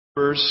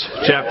Verse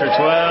chapter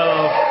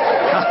 12.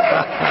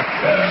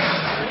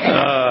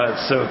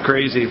 It's so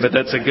crazy, but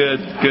that's a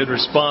good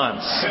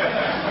response.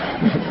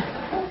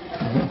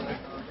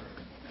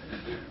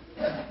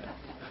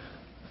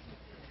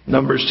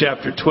 Numbers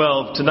chapter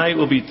 12. Tonight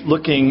we'll be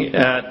looking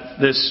at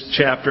this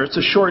chapter. It's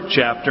a short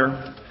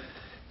chapter,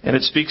 and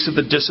it speaks of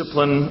the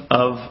discipline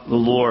of the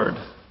Lord.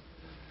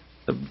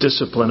 The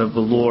discipline of the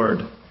Lord.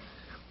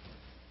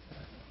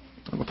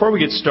 Before we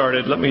get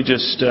started, let me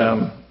just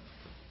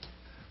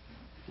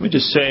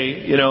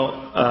say, I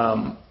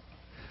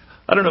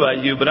don't know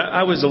about you, but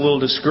I was a little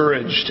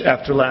discouraged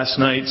after last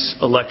night's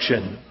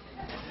election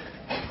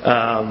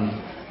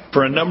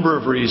for a number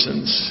of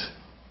reasons.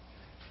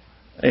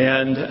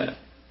 And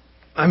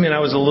I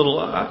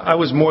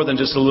was more than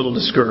just a little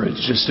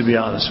discouraged, just to be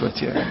honest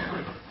with you.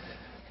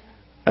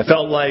 I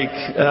felt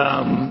like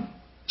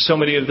so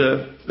many of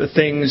the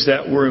things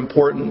that were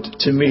important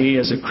to me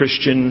as a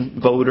Christian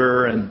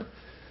voter and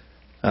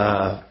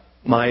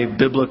my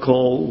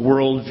biblical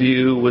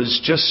worldview was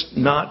just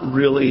not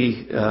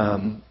really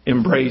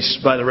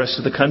embraced by the rest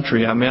of the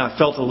country. I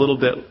felt a little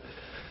bit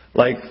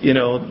like,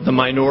 the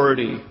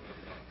minority,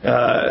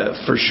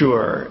 for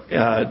sure.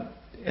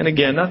 And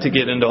again, not to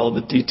get into all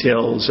the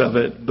details of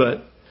it,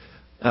 but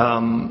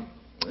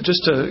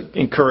just to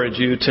encourage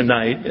you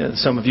tonight,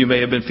 some of you may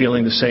have been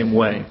feeling the same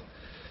way.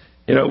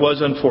 It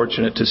was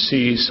unfortunate to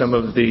see some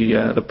of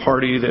the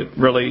party that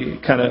really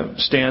kind of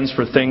stands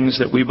for things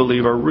that we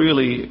believe are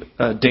really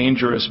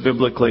dangerous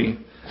biblically,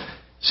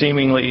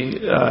 seemingly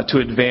to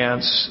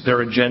advance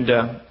their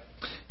agenda.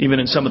 Even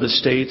in some of the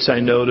states,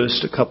 I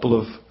noticed a couple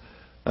of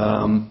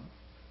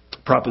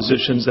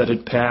propositions that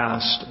had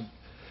passed.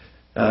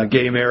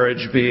 Gay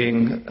marriage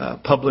being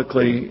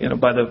publicly,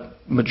 by the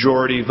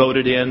majority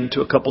voted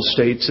into a couple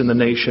states in the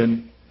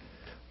nation.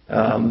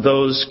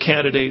 Those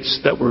candidates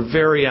that were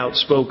very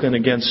outspoken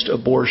against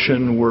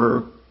abortion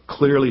were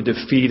clearly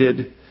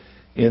defeated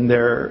in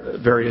their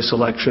various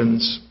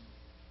elections.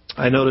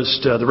 I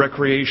noticed the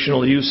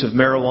recreational use of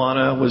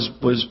marijuana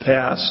was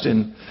passed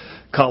in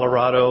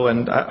Colorado,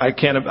 and I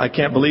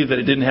can't believe that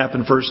it didn't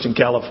happen first in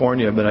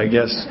California, but I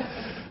guess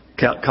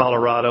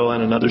Colorado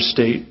and another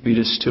state beat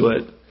us to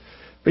it.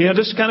 But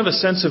just kind of a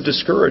sense of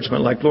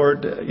discouragement, like,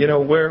 Lord,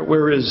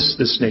 where is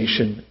this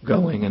nation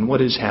going, and what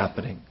is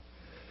happening?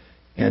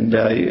 And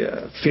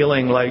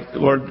feeling like,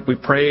 Lord, we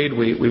prayed,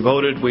 we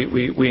voted,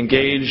 we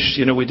engaged,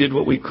 we did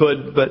what we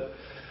could, but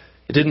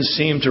it didn't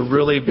seem to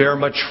really bear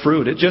much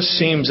fruit. It just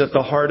seems that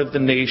the heart of the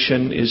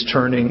nation is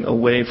turning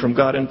away from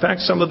God. In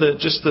fact, some of the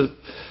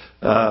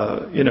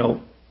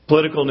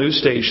political news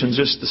stations,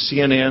 just the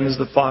CNNs,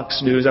 the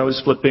Fox News, I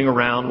was flipping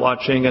around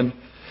watching, and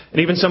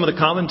even some of the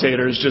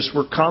commentators just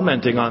were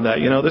commenting on that.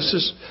 This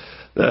is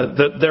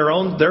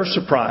their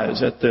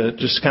surprise at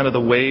just kind of the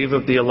wave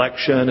of the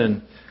election,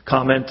 and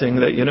commenting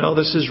that,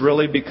 this has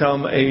really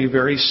become a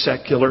very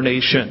secular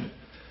nation.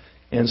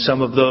 And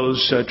some of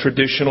those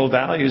traditional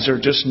values are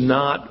just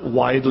not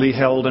widely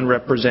held and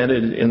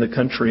represented in the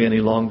country any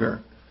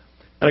longer.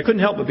 And I couldn't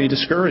help but be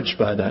discouraged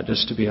by that,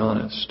 just to be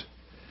honest.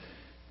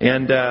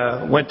 And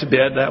went to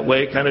bed that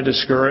way, kind of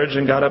discouraged,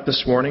 and got up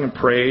this morning and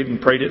prayed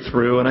it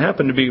through. And I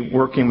happened to be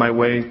working my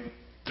way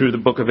through the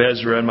book of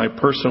Ezra in my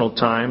personal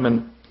time.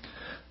 And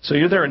so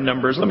you're there in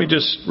Numbers. Let me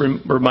just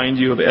remind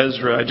you of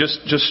Ezra. I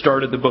just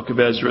started the book of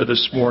Ezra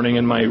this morning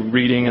in my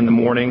reading in the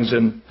mornings.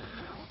 And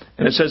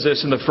it says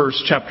this in the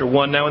first chapter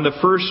 1. Now in the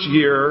first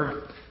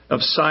year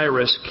of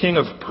Cyrus, king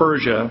of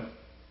Persia,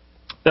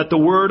 that the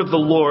word of the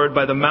Lord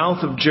by the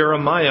mouth of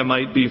Jeremiah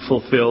might be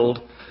fulfilled,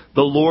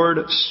 the Lord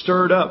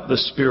stirred up the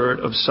spirit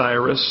of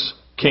Cyrus,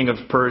 king of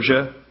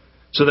Persia,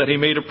 so that he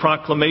made a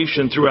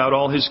proclamation throughout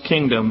all his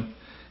kingdom,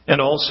 and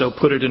also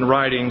put it in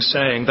writing,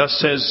 saying, Thus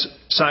says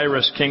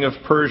Cyrus, king of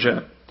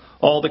Persia,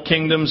 all the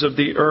kingdoms of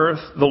the earth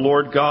the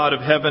Lord God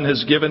of heaven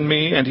has given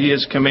me, and he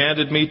has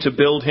commanded me to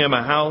build him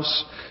a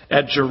house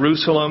at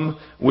Jerusalem,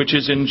 which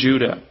is in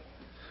Judah.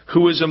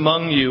 Who is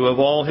among you of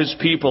all his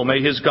people? May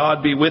his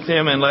God be with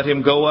him, and let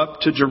him go up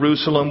to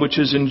Jerusalem, which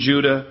is in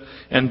Judah,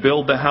 and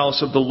build the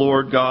house of the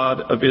Lord God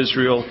of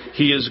Israel.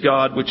 He is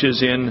God, which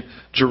is in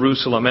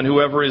Jerusalem. And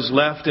whoever is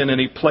left in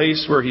any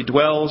place where he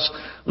dwells,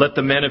 let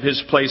the men of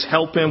his place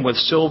help him with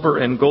silver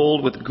and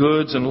gold, with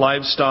goods and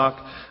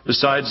livestock,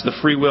 besides the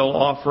freewill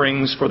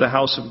offerings for the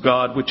house of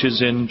God, which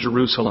is in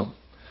Jerusalem.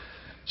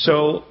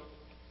 So,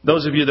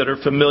 those of you that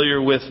are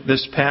familiar with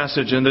this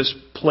passage and this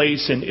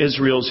place in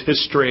Israel's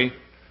history,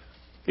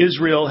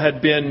 Israel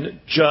had been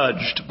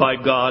judged by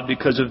God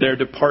because of their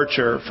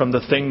departure from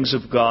the things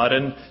of God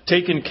and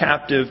taken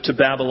captive to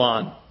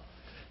Babylon.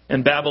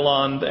 And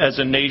Babylon as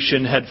a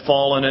nation had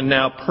fallen, and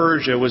now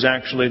Persia was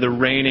actually the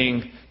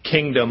reigning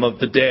kingdom of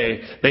the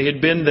day. They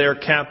had been there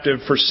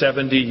captive for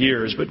 70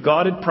 years, but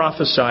God had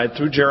prophesied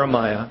through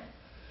Jeremiah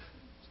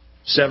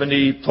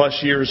 70 plus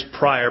years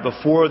prior,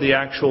 before the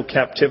actual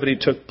captivity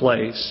took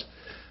place,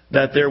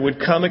 that there would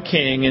come a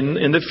king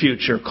in the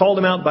future, called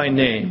him out by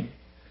name,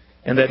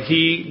 and that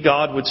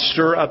God would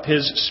stir up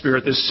his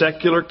spirit, this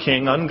secular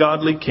king,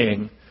 ungodly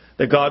king,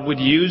 that God would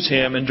use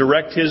him and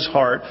direct his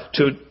heart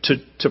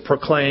to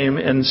proclaim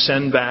and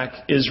send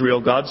back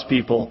Israel, God's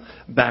people,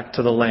 back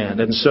to the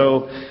land. And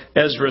so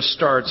Ezra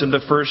starts in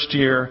the first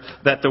year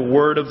that the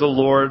word of the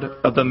Lord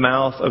of the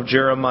mouth of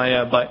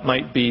Jeremiah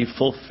might be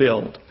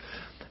fulfilled.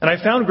 And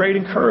I found great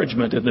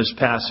encouragement in this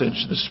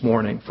passage this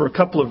morning for a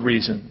couple of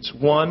reasons.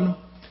 One,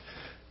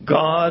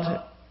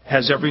 God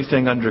has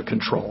everything under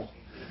control.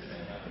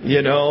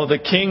 You know, the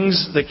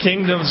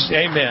kingdoms,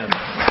 amen.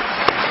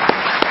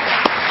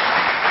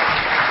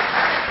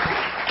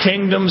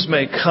 Kingdoms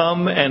may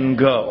come and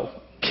go.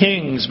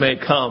 Kings may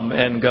come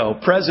and go.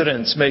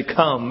 Presidents may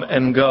come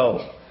and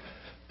go.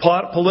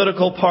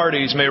 Political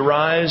parties may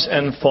rise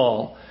and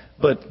fall.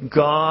 But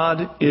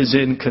God is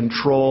in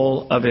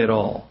control of it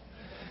all.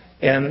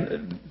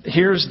 And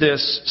here's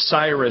this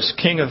Cyrus,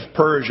 king of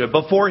Persia.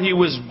 Before he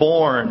was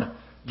born,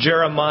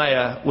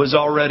 Jeremiah was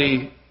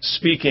already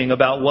speaking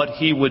about what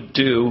he would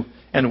do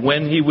and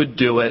when he would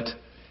do it.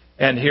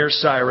 And here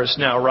Cyrus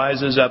now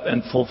rises up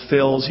and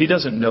fulfills. He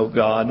doesn't know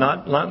God,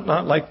 not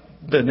like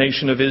the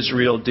nation of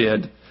Israel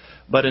did.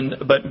 But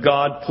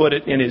God put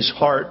it in his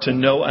heart to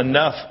know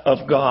enough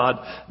of God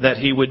that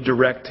he would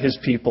direct his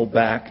people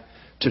back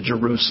to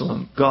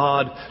Jerusalem.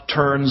 God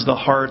turns the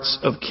hearts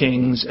of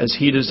kings as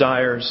he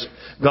desires.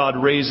 God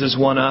raises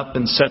one up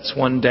and sets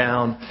one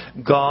down.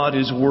 God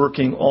is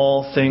working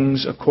all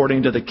things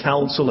according to the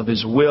counsel of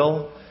his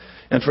will.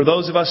 And for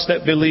those of us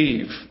that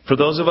believe, for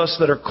those of us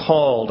that are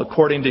called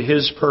according to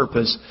his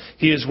purpose,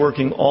 he is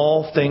working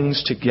all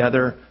things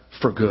together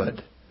for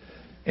good.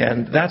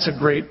 And that's a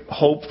great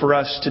hope for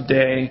us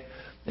today.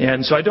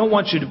 And so I don't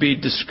want you to be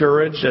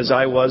discouraged as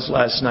I was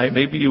last night.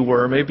 Maybe you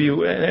were,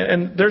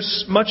 and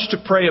there's much to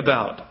pray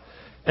about.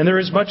 And there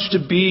is much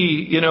to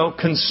be,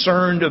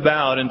 concerned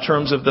about in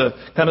terms of the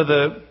kind of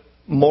the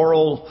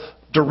moral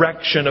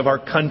direction of our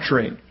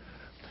country.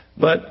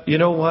 But you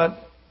know what?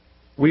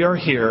 We are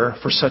here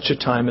for such a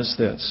time as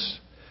this.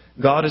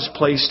 God has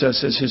placed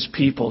us as his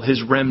people,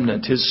 his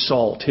remnant, his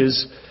salt,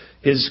 his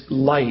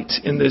light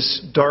in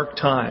this dark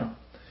time.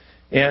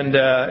 And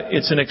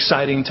it's an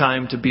exciting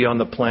time to be on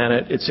the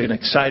planet. It's an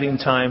exciting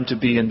time to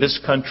be in this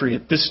country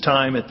at this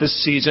time, at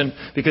this season,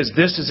 because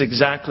this is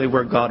exactly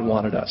where God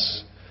wanted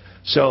us.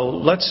 So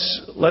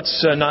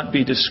let's not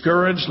be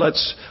discouraged.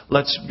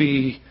 Let's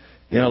be,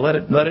 let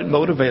it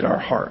motivate our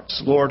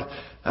hearts. Lord,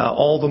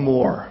 all the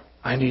more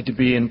I need to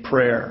be in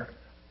prayer.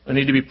 I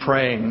need to be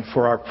praying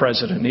for our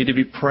president. I need to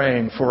be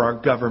praying for our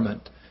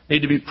government. I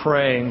need to be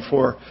praying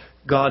for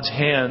God's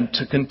hand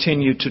to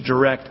continue to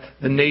direct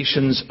the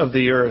nations of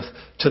the earth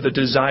to the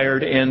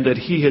desired end that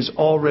he has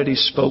already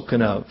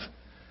spoken of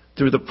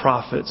through the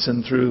prophets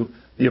and through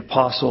the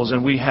apostles.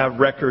 And we have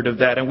record of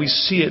that, and we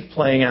see it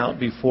playing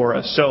out before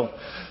us. So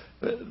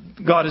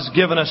God has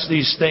given us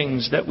these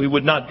things that we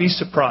would not be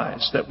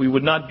surprised, that we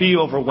would not be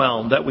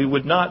overwhelmed, that we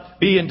would not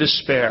be in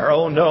despair.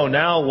 Oh no,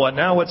 now what?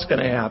 Now what's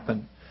going to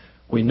happen?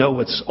 We know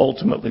what's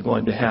ultimately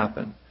going to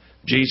happen.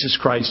 Jesus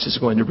Christ is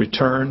going to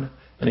return,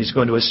 and he's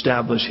going to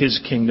establish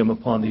his kingdom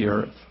upon the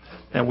earth.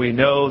 And we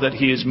know that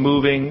he is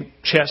moving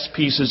chess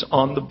pieces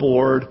on the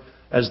board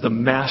as the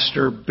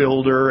master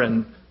builder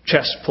and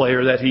chess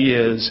player that he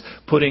is,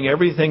 putting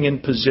everything in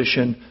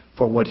position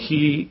for what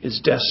he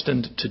is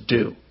destined to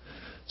do.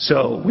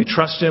 So we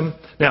trust him.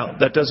 Now,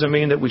 that doesn't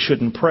mean that we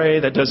shouldn't pray.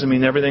 That doesn't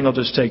mean everything will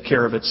just take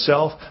care of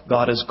itself.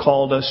 God has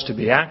called us to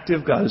be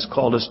active. God has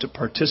called us to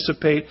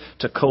participate,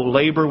 to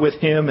co-labor with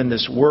him in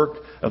this work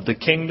of the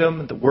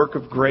kingdom, the work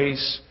of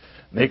grace,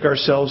 make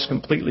ourselves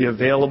completely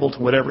available to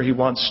whatever he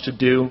wants to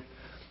do.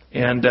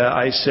 And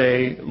I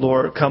say,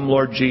 Lord, come,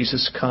 Lord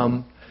Jesus,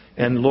 come.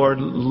 And Lord,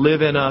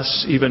 live in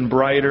us even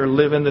brighter.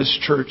 Live in this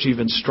church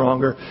even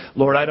stronger.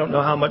 Lord, I don't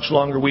know how much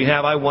longer we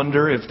have. I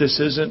wonder if this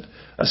isn't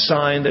a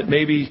sign that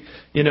maybe,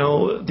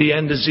 the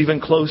end is even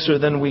closer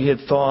than we had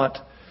thought.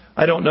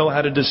 I don't know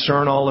how to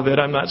discern all of it.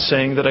 I'm not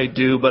saying that I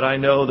do, but I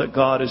know that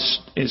God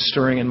is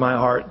stirring in my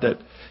heart that,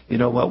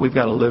 we've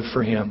got to live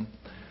for him.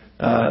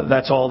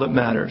 That's all that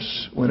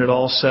matters. When it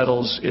all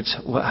settles, it's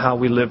how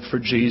we live for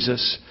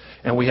Jesus.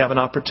 And we have an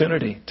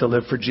opportunity to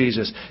live for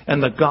Jesus.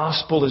 And the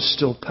gospel is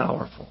still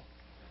powerful.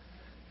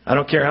 I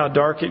don't care how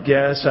dark it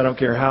gets. I don't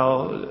care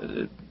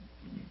how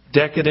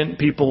decadent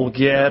people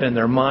get in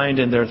their mind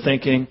and their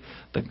thinking.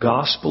 The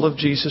gospel of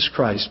Jesus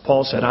Christ.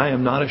 Paul said, I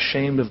am not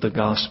ashamed of the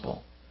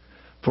gospel,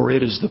 for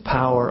it is the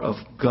power of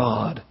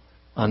God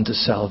unto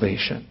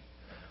salvation.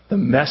 The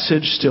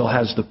message still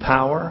has the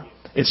power.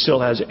 It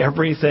still has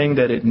everything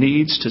that it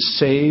needs to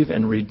save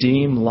and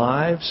redeem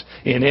lives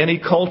in any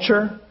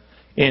culture,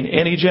 in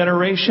any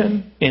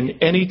generation, in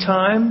any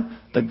time.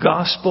 The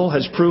gospel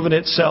has proven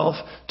itself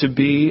to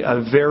be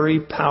a very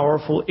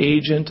powerful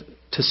agent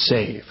to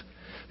save,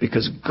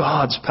 because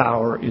God's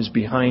power is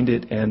behind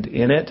it and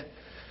in it.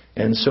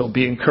 And so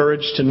be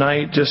encouraged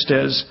tonight, just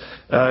as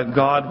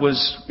God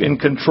was in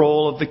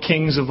control of the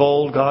kings of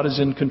old, God is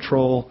in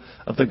control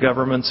of the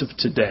governments of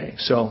today.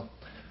 So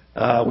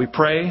we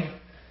pray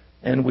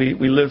and we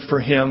live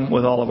for him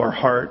with all of our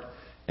heart.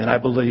 And I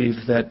believe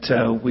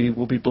that we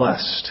will be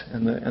blessed,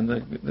 and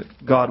that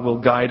God will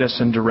guide us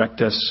and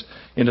direct us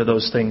into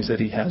those things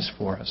that He has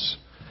for us.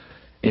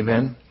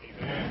 Amen?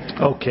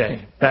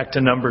 Okay, back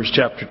to Numbers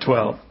chapter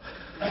 12.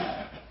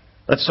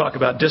 Let's talk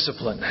about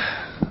discipline.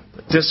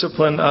 The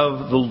discipline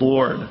of the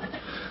Lord.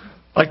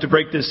 I'd like to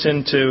break this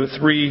into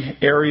 3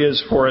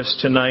 areas for us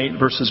tonight.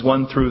 Verses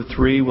 1 through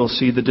 3, we'll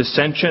see the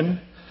dissension.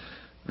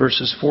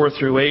 Verses 4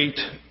 through 8,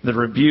 the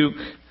rebuke.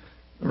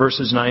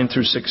 Verses 9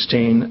 through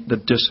 16, the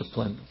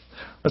discipline.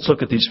 Let's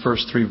look at these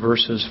first 3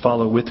 verses.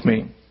 Follow with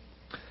me.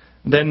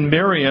 Then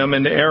Miriam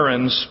and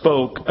Aaron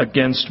spoke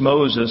against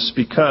Moses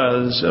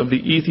because of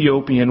the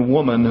Ethiopian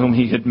woman whom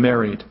he had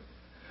married.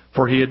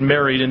 For he had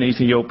married an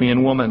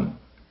Ethiopian woman.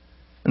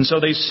 And so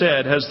they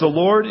said, "Has the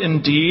Lord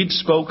indeed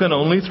spoken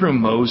only through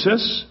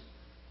Moses?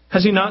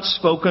 Has He not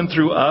spoken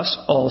through us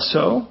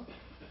also?"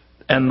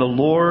 And the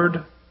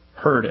Lord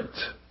heard it.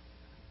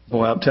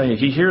 Boy, I'll tell you,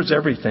 He hears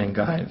everything,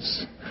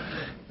 guys.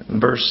 In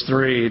verse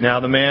 3, Now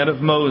the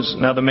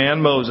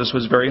man Moses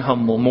was very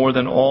humble, more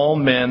than all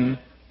men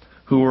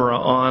who were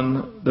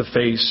on the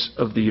face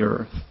of the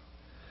earth.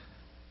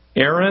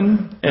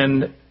 Aaron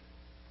and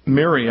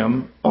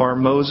Miriam are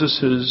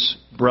Moses'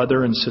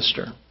 brother and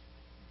sister.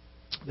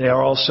 They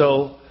are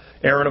also,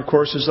 Aaron, of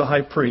course, is the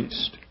high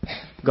priest.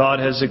 God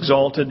has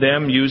exalted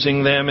them,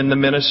 using them in the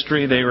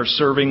ministry. They are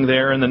serving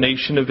there in the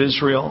nation of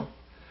Israel.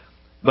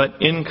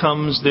 But in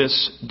comes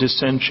this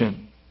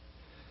dissension.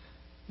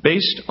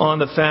 Based on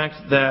the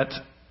fact that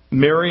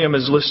Miriam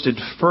is listed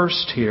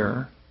first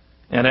here,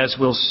 and as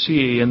we'll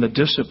see in the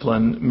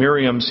discipline,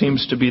 Miriam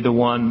seems to be the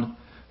one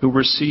who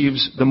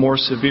receives the more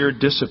severe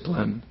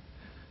discipline,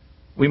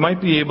 we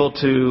might be able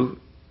to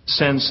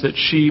sense that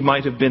she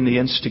might have been the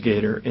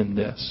instigator in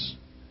this.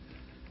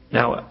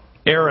 Now,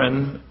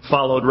 Aaron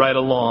followed right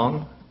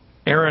along.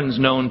 Aaron's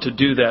known to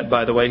do that,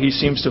 by the way. He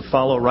seems to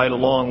follow right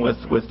along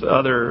with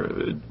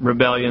other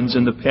rebellions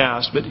in the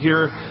past. But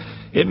here,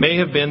 it may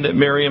have been that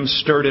Miriam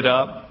stirred it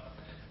up.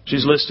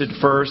 She's listed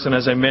first, and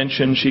as I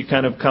mentioned, she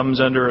kind of comes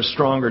under a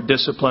stronger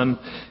discipline.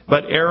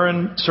 But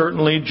Aaron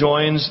certainly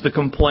joins the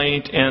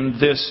complaint, and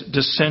this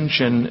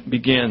dissension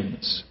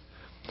begins.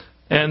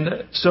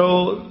 And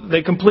so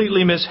they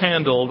completely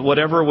mishandled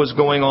whatever was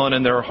going on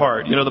in their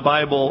heart. You know, the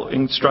Bible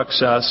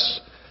instructs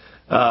us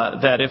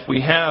that if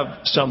we have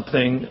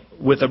something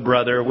with a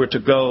brother, we're to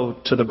go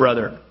to the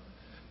brother,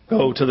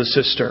 go to the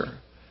sister,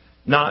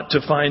 not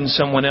to find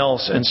someone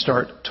else and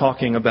start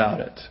talking about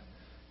it.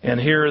 And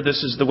here,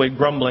 this is the way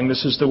grumbling,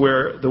 this is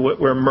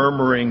where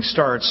murmuring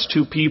starts.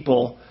 2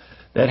 people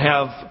that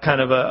have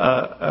kind of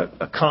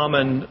a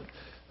common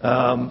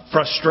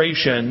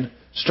frustration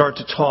start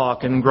to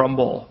talk and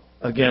grumble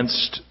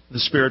against the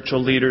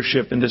spiritual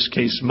leadership, in this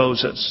case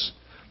Moses.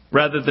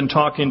 Rather than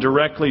talking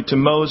directly to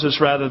Moses,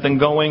 rather than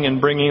going and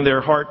bringing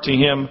their heart to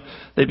him,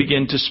 they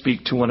begin to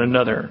speak to one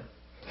another.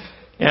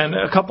 And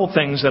a couple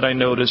things that I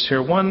notice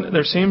here. One,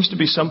 there seems to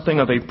be something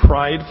of a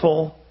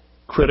prideful,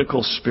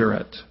 critical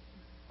spirit.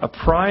 A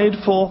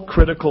prideful,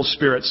 critical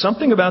spirit.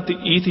 Something about the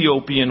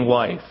Ethiopian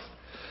wife.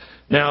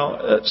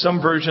 Now,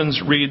 some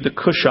versions read the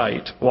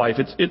Cushite wife.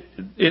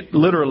 It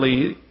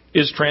literally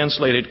is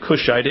translated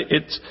Cushite.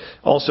 It's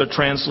also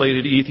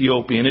translated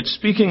Ethiopian. It's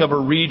speaking of a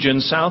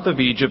region south of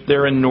Egypt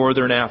there in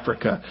northern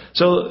Africa.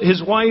 So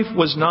his wife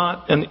was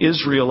not an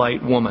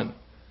Israelite woman.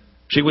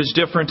 She was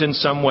different in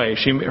some way.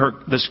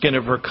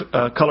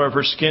 The color of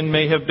her skin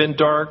may have been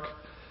dark.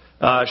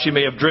 She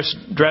may have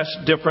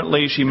dressed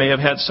differently. She may have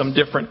had some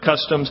different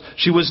customs.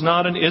 She was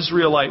not an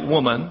Israelite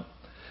woman.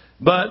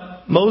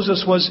 But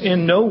Moses was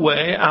in no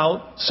way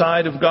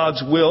outside of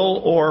God's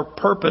will or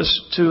purpose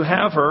to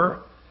have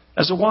her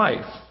as a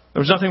wife.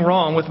 There was nothing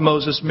wrong with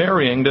Moses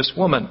marrying this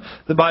woman.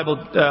 The Bible,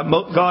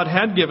 God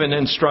had given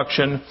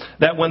instruction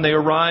that when they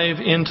arrive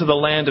into the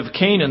land of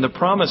Canaan, the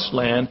promised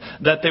land,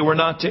 that they were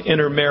not to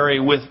intermarry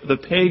with the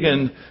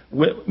pagan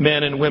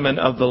men and women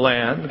of the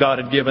land. God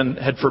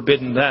had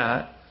forbidden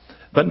that.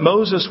 But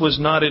Moses was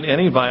not in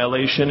any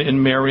violation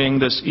in marrying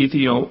this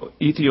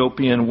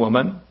Ethiopian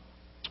woman,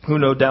 who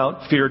no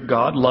doubt feared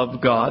God,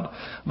 loved God,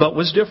 but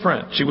was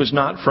different. She was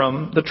not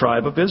from the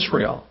tribe of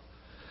Israel.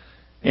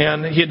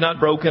 And he had not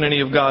broken any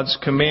of God's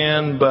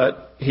command,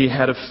 but he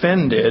had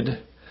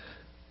offended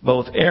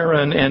both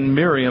Aaron and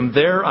Miriam,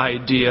 their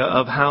idea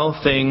of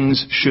how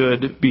things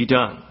should be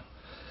done.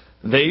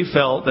 They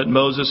felt that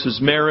Moses'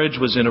 marriage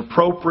was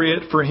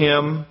inappropriate for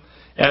him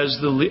as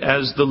the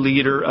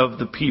leader of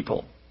the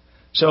people.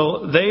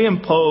 So they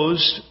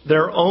imposed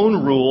their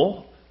own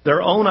rule,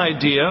 their own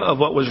idea of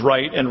what was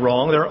right and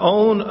wrong, their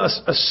own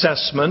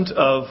assessment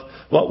of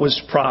what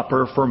was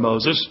proper for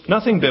Moses.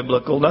 Nothing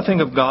biblical, nothing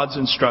of God's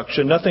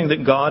instruction, nothing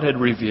that God had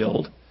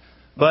revealed.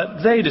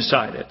 But they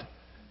decided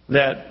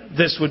that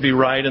this would be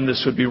right and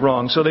this would be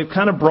wrong. So they've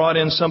kind of brought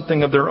in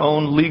something of their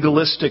own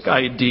legalistic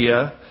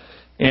idea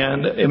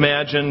and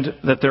imagined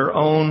that their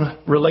own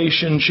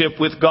relationship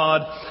with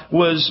God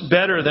was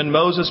better than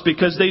Moses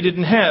because they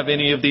didn't have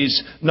any of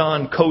these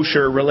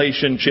non-kosher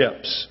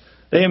relationships.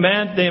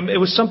 It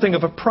was something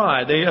of a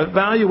pride. They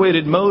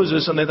evaluated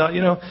Moses and they thought,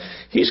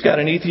 he's got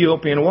an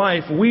Ethiopian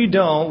wife. We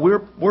don't.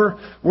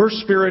 We're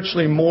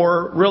spiritually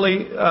more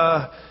really,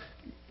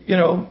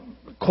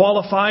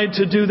 qualified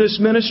to do this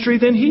ministry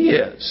than he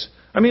is.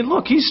 I mean,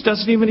 look, he's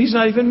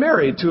not even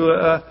married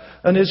to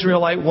an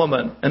Israelite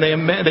woman. And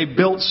they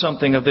built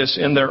something of this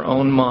in their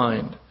own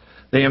mind.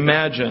 They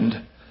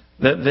imagined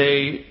that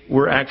they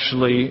were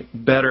actually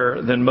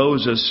better than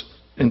Moses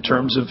in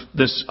terms of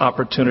this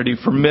opportunity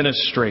for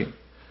ministry.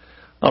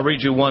 I'll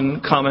read you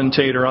one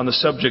commentator on the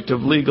subject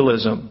of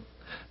legalism.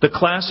 The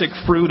classic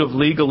fruit of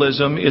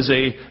legalism is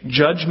a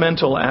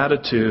judgmental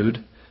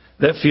attitude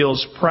that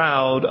feels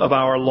proud of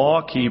our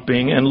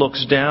law-keeping and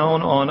looks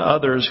down on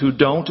others who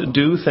don't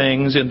do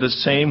things in the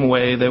same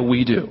way that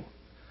we do.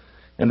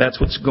 And that's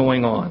what's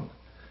going on.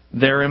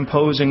 They're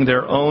imposing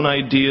their own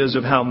ideas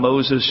of how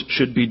Moses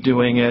should be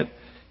doing it.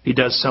 He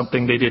does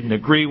something they didn't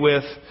agree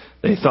with.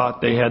 They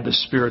thought they had the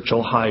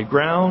spiritual high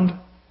ground,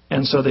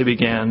 and so they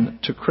began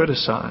to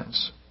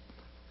criticize.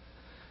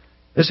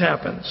 This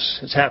happens.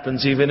 It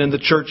happens even in the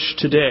church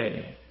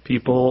today.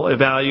 People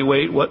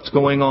evaluate what's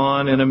going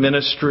on in a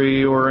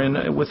ministry or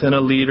within a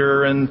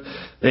leader, and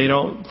they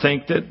don't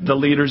think that the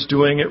leader's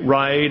doing it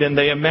right, and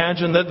they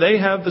imagine that they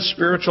have the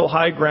spiritual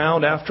high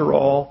ground after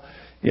all.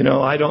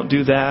 I don't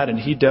do that, and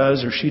he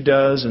does or she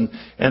does,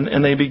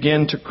 and they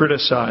begin to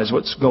criticize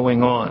what's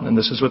going on. And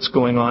this is what's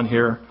going on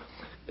here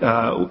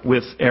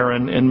with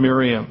Aaron and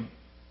Miriam.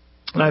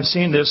 And I've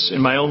seen this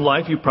in my own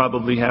life. You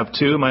probably have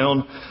too. My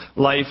own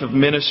life of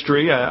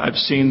ministry, I've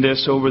seen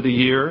this over the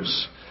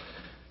years.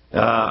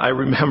 I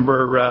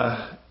remember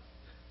a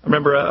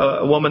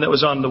woman that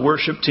was on the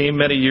worship team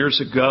many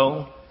years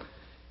ago.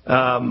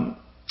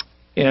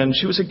 And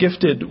she was a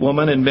gifted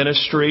woman in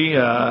ministry,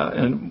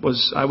 and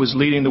I was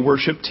leading the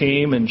worship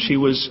team, and she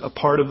was a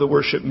part of the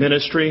worship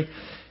ministry.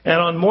 And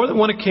on more than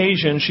one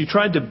occasion, she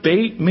tried to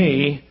bait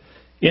me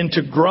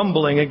into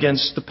grumbling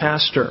against the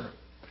pastor.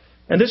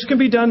 And this can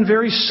be done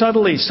very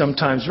subtly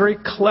sometimes, very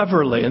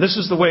cleverly. And this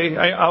is the way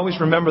I always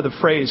remember the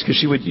phrase, because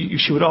she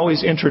would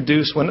always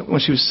introduce when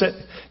she was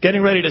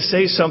getting ready to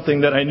say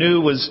something that I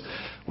knew was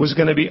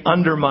going to be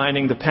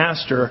undermining the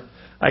pastor.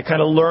 I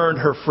kind of learned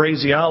her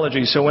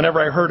phraseology. So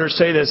whenever I heard her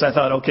say this, I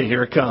thought, okay,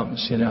 here it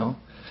comes, And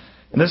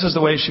this is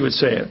the way she would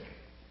say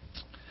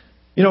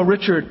it.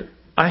 Richard,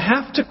 I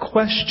have to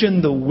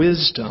question the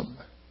wisdom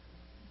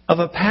of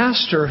a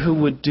pastor who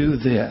would do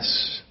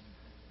this.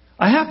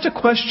 I have to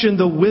question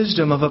the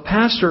wisdom of a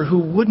pastor who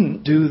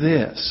wouldn't do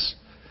this.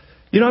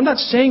 I'm not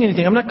saying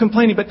anything. I'm not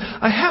complaining, but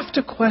I have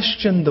to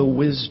question the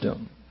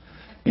wisdom.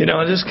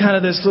 Just kind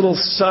of this little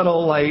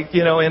subtle, I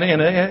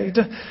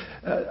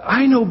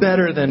know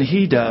better than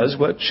he does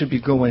what should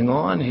be going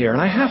on here, and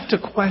I have to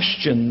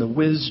question the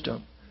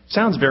wisdom.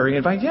 Sounds very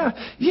inviting.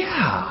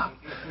 Yeah.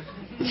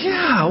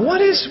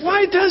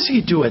 Why does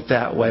he do it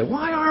that way?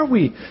 Why are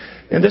we?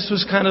 And this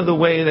was kind of the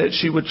way that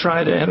she would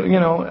try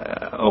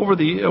to, over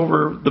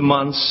the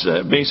months,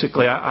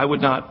 basically, I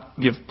would not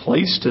give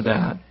place to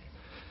that.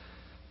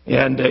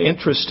 And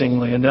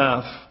interestingly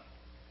enough,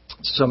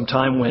 some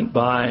time went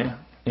by,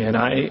 and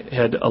I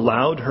had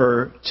allowed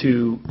her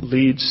to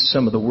lead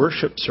some of the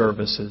worship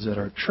services at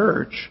our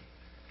church.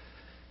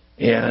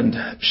 And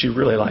she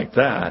really liked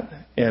that.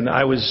 And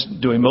I was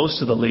doing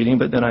most of the leading,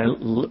 but then I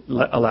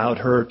allowed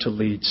her to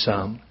lead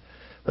some.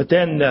 But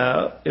then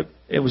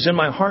it was in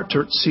my heart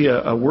to see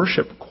a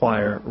worship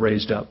choir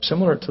raised up,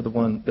 similar to the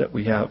one that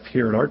we have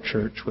here at our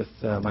church with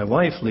my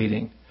wife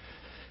leading.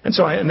 And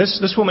so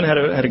this woman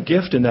had a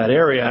gift in that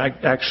area. I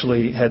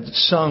actually had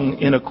sung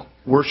in a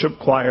worship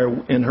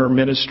choir in her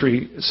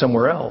ministry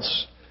somewhere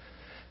else.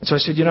 And so I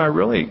said, I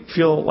really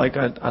feel like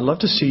I'd love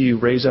to see you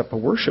raise up a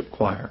worship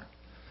choir.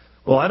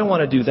 Well, I don't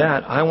want to do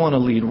that. I want to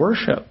lead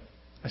worship.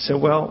 I said,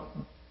 well,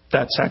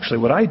 that's actually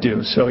what I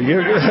do. So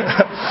you're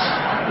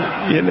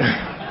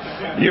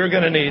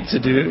going to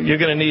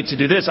need to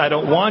do this. I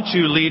don't want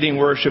you leading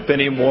worship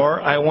anymore.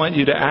 I want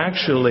you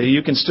to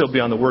you can still be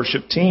on the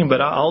worship team,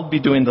 but I'll be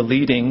doing the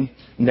leading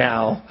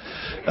now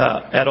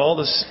at all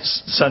the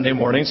Sunday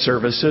morning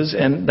services.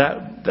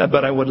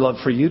 But I would love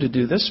for you to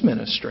do this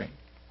ministry.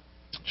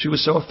 She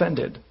was so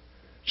offended.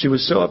 She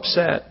was so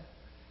upset.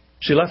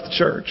 She left the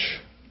church.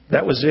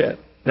 That was it.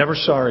 Never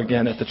saw her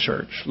again at the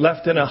church.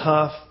 Left in a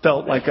huff.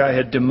 Felt like I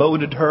had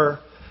demoted her.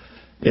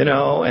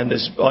 And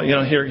this,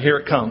 here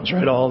it comes,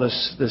 right? All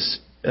this,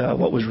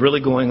 what was really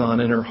going on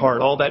in her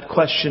heart, all that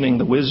questioning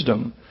the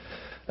wisdom,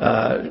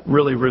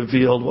 really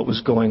revealed what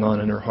was going on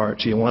in her heart.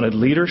 She wanted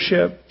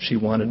leadership. She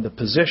wanted the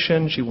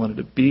position. She wanted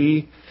to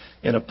be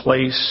in a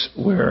place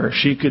where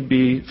she could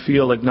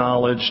feel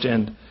acknowledged.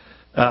 And,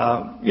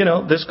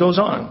 this goes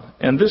on.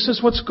 And this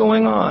is what's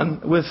going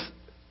on with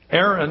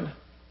Aaron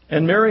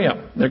and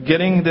Miriam. They're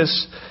getting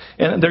this.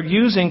 And they're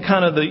using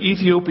kind of the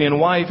Ethiopian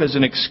wife as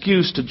an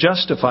excuse to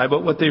justify,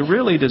 but what they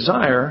really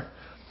desire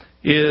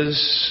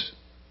is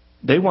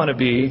they want to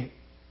be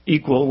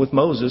equal with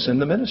Moses in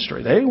the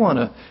ministry. They want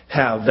to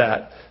have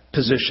that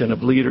position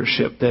of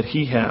leadership that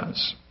he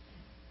has.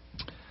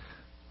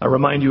 I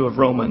remind you of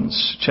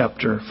Romans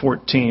chapter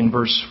 14,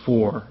 verse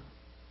 4.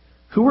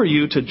 Who are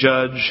you to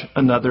judge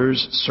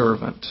another's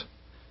servant?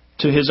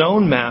 To his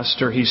own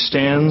master he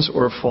stands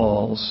or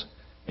falls.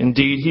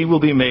 Indeed, he will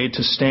be made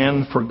to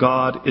stand, for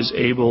God is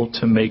able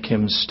to make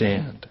him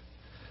stand.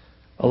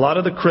 A lot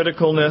of the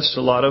criticalness,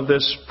 a lot of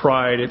this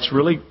pride,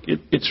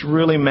 it's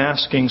really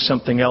masking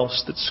something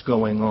else that's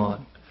going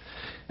on.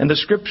 And the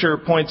Scripture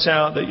points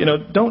out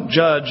that, don't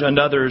judge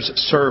another's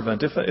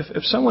servant.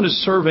 If someone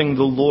is serving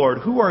the Lord,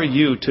 who are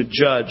you to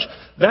judge?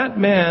 That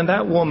man,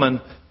 that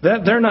woman,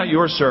 they're not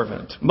your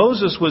servant.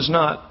 Moses was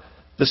not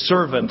the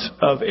servant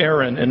of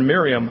Aaron and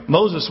Miriam.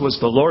 Moses was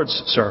the Lord's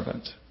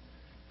servant.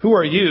 Who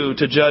are you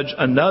to judge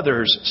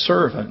another's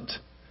servant?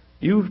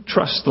 You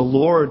trust the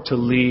Lord to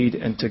lead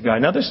and to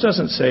guide. Now, this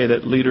doesn't say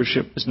that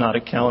leadership is not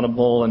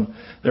accountable and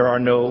there are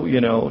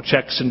no,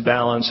 checks and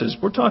balances.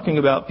 We're talking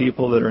about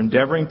people that are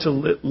endeavoring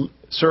to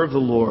serve the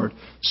Lord,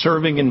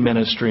 serving in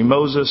ministry.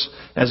 Moses,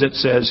 as it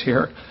says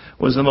here,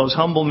 was the most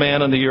humble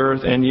man on the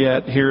earth, and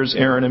yet here's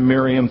Aaron and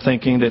Miriam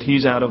thinking that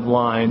he's out of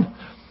line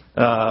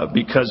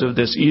because of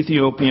this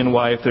Ethiopian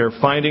wife. They're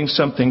finding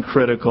something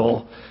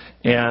critical,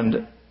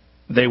 and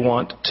they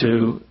want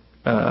to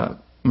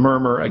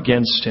murmur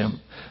against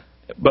him.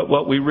 But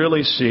what we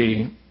really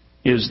see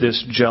is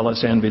this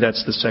jealous envy.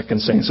 That's the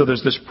second thing. So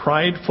there's this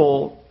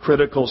prideful,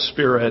 critical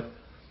spirit,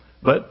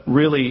 but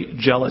really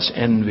jealous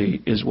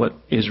envy is what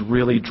is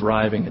really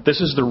driving it. This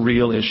is the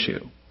real issue.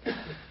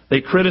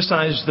 They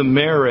criticized the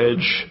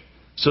marriage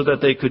so that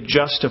they could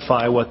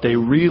justify what they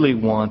really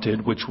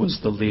wanted, which was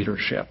the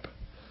leadership.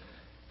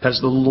 Has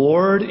the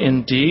Lord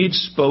indeed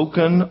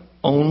spoken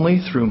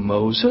only through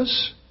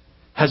Moses?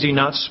 Has he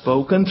not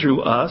spoken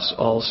through us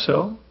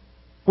also?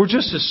 We're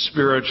just as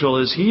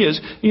spiritual as he is.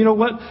 You know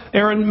what,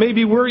 Aaron?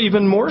 Maybe we're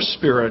even more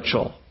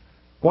spiritual.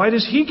 Why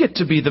does he get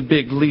to be the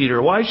big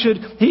leader? Why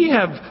shouldn't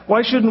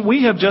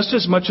we have just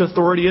as much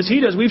authority as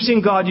he does? We've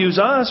seen God use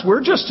us.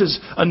 We're just as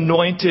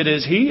anointed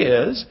as he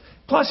is.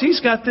 Plus, he's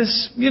got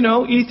this,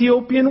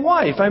 Ethiopian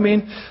wife. I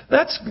mean,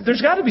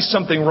 there's got to be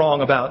something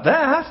wrong about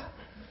that.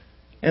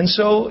 And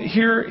so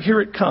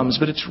here it comes.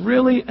 But it's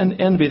really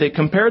an envy. They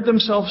compared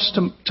themselves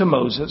to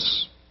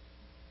Moses.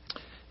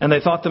 And they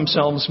thought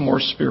themselves more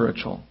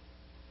spiritual.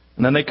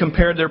 And then they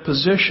compared their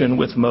position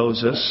with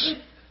Moses,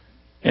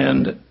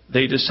 and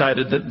they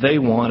decided that they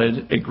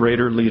wanted a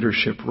greater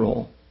leadership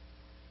role.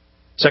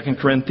 2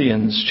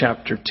 Corinthians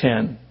chapter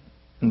 10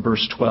 and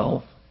verse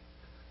 12.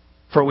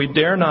 For we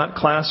dare not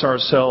class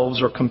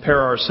ourselves or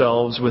compare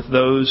ourselves with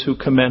those who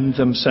commend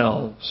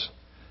themselves,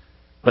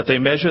 but they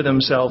measure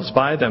themselves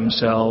by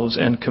themselves,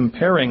 and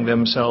comparing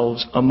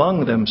themselves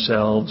among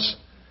themselves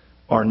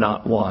are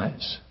not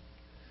wise.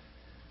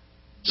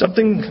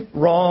 Something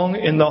wrong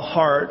in the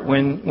heart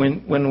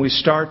when we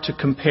start to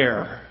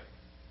compare.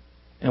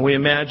 And we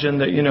imagine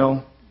that,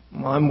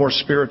 I'm more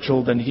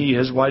spiritual than he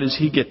is. Why does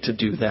he get to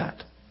do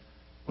that?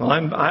 Well,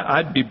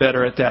 I'd be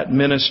better at that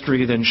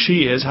ministry than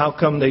she is. How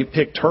come they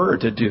picked her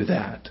to do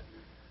that?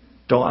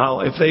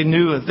 If they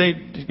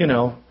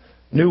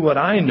knew what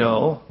I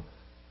know,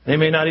 they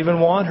may not even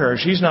want her.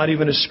 She's not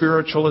even as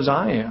spiritual as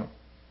I am.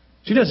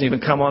 She doesn't even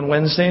come on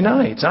Wednesday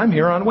nights. I'm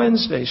here on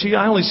Wednesday.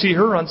 I only see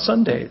her on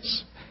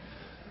Sundays.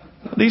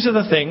 These are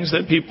the things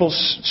that people,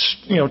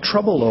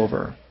 trouble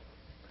over.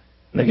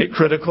 And they get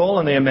critical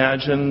and they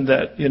imagine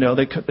that,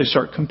 they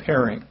start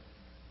comparing.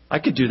 I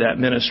could do that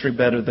ministry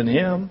better than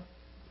him.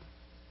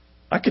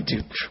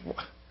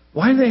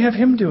 Why do they have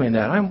him doing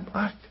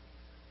that?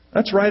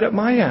 That's right up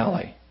my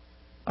alley.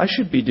 I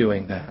should be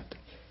doing that.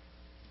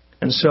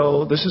 And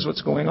so this is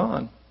what's going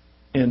on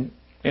in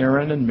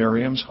Aaron and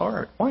Miriam's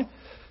heart. Why?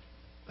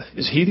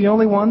 Is he the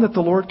only one that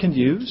the Lord can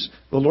use?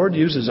 The Lord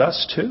uses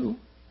us too.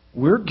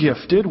 We're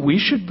gifted. We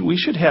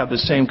should have the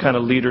same kind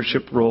of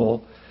leadership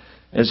role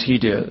as he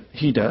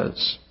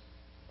does.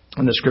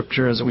 In the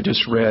scripture, as we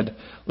just read,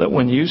 that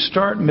when you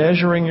start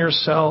measuring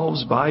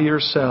yourselves by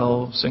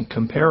yourselves and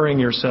comparing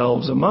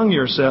yourselves among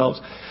yourselves,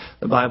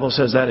 the Bible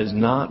says that is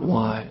not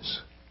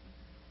wise.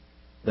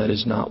 That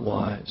is not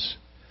wise.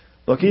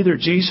 Look, either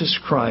Jesus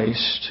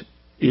Christ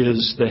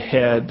is the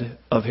head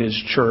of his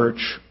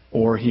church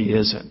or he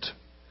isn't.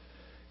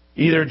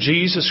 Either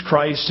Jesus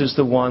Christ is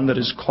the one that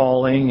is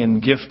calling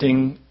and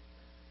gifting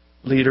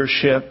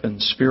leadership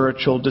and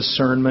spiritual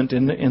discernment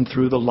in and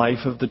through the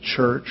life of the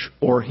church,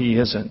 or he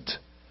isn't.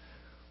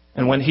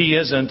 And when he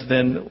isn't,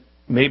 then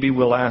maybe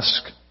we'll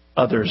ask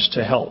others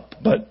to help.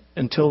 But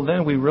until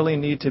then, we really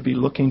need to be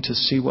looking to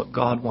see what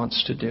God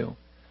wants to do.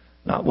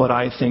 Not what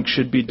I think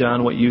should be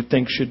done, what you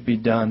think should be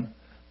done,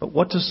 but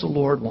what does the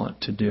Lord want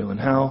to do? And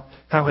how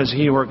has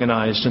he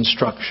organized and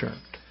structured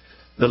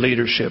the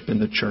leadership in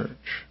the church?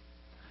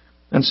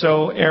 And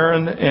so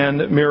Aaron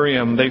and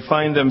Miriam, they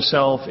find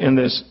themselves in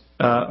this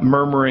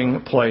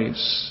murmuring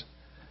place.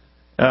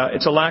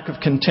 It's a lack of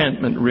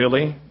contentment,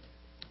 really.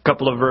 A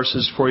couple of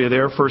verses for you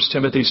there. 1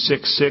 Timothy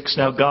 6:6.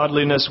 Now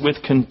godliness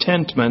with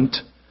contentment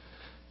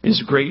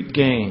is great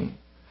gain.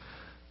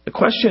 The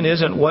question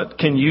isn't what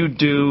can you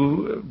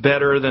do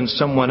better than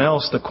someone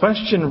else. The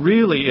question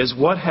really is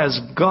what has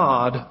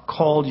God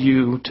called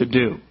you to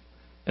do?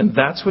 And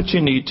that's what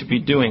you need to be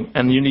doing.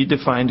 And you need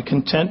to find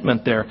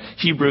contentment there.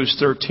 Hebrews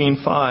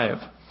 13:5.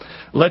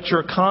 Let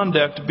your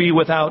conduct be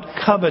without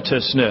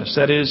covetousness.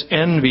 That is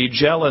envy,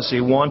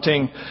 jealousy,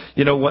 wanting,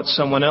 what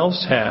someone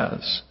else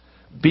has.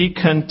 Be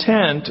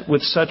content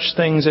with such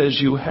things as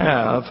you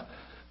have.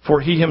 For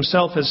he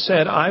himself has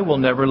said, I will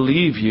never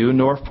leave you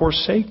nor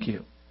forsake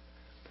you.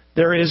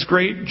 There is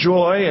great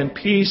joy and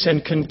peace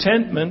and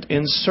contentment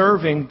in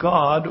serving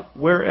God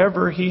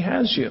wherever he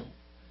has you.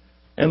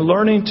 And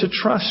learning to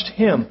trust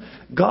him.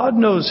 God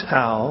knows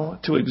how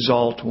to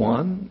exalt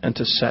one and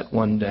to set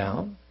one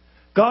down.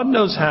 God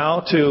knows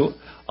how to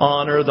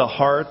honor the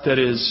heart that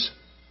is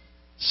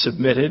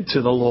submitted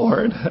to the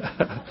Lord.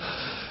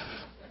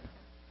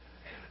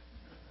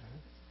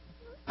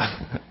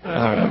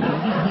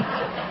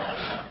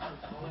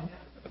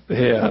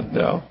 Yeah,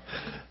 no.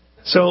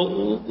 So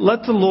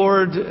let the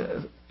Lord,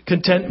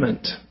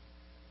 contentment,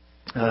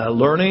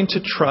 learning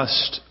to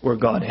trust where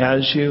God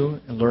has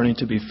you, and learning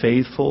to be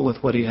faithful with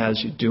what he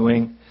has you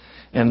doing,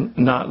 and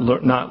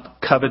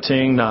not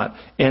coveting, not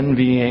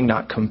envying,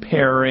 not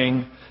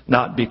comparing,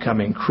 not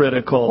becoming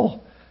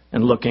critical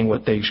and looking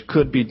what they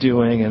could be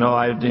doing. And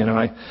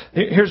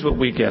here's what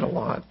we get a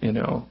lot,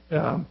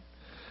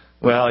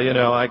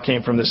 I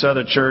came from this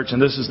other church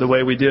and this is the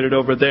way we did it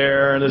over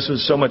there and this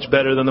was so much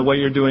better than the way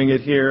you're doing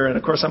it here. And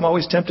of course, I'm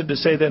always tempted to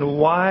say, then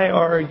why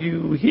are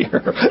you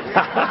here? But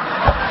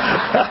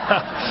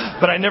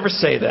I never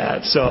say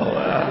that. So,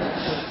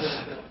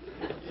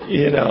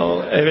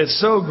 if it's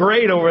so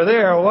great over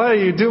there, what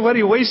are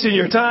you wasting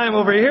your time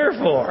over here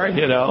for?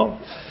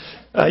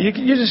 You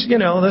just,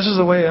 this is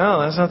the way,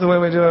 that's not the way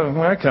we do it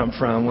where I come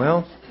from.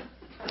 Well,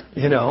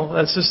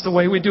 that's just the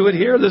way we do it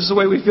here. This is the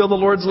way we feel the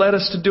Lord's led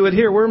us to do it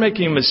here. We're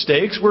making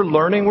mistakes. We're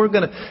learning. We're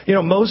going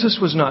to, Moses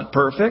was not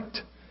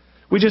perfect.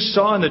 We just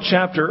saw in the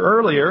chapter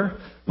earlier,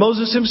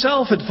 Moses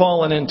himself had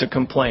fallen into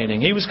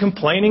complaining. He was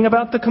complaining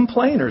about the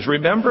complainers.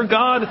 Remember,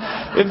 God,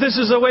 if this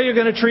is the way you're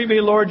going to treat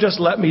me, Lord, just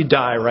let me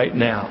die right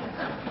now.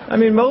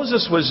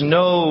 Moses was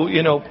no,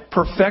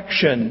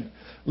 perfection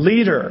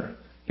leader.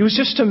 He was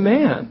just a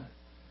man.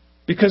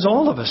 Because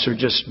all of us are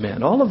just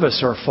men. All of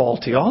us are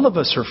faulty. All of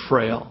us are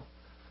frail.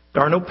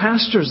 There are no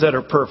pastors that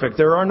are perfect.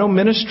 There are no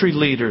ministry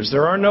leaders.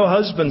 There are no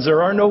husbands.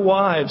 There are no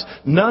wives.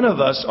 None of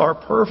us are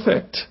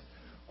perfect.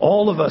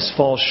 All of us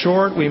fall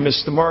short. We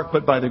miss the mark.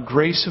 But by the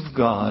grace of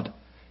God,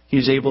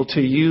 he's able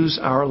to use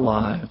our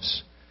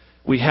lives.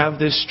 We have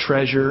this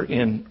treasure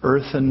in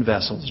earthen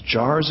vessels,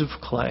 jars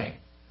of clay,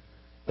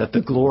 that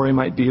the glory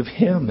might be of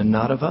him and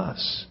not of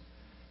us.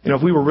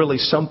 If we were really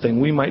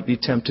something, we might be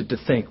tempted to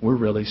think we're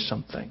really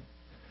something.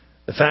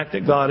 The fact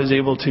that God is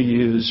able to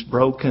use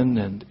broken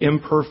and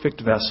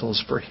imperfect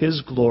vessels for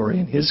his glory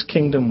and his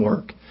kingdom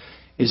work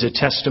is a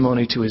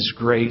testimony to his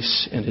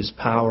grace and his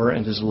power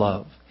and his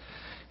love.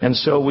 And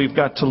so we've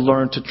got to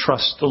learn to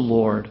trust the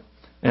Lord.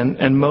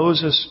 And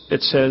Moses,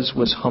 it says,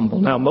 was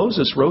humble. Now,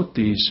 Moses wrote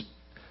these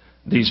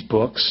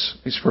books,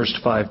 these first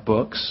 5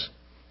 books.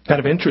 Kind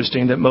of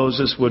interesting that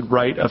Moses would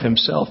write of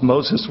himself.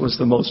 Moses was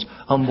the most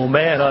humble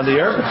man on the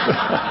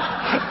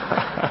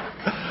earth.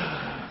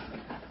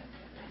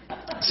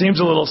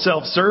 Seems a little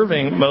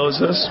self-serving,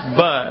 Moses,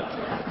 but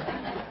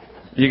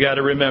you got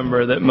to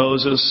remember that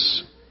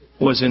Moses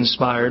was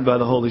inspired by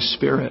the Holy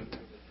Spirit.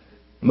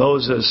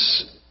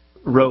 Moses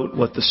wrote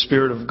what the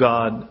Spirit of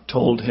God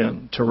told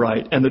him to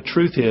write. And the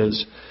truth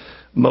is,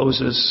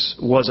 Moses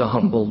was a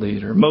humble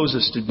leader.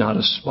 Moses did not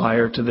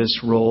aspire to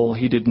this role.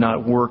 He did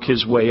not work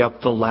his way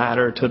up the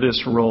ladder to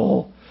this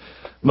role.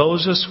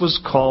 Moses was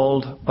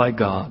called by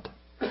God.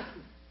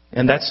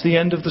 And that's the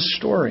end of the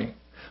story.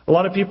 A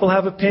lot of people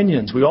have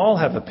opinions. We all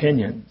have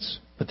opinions.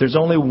 But there's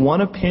only one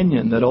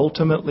opinion that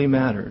ultimately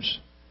matters,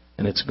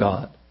 and it's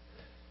God.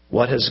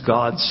 What has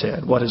God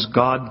said? What has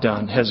God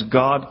done? Has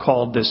God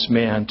called this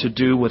man to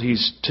do what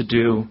he's to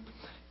do?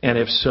 And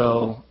if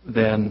so,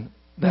 then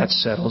that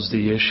settles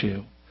the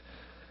issue.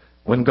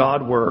 When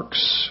God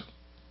works,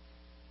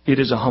 it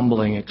is a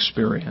humbling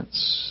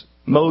experience.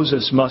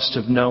 Moses must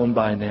have known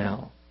by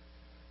now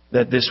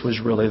that this was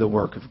really the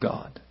work of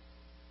God.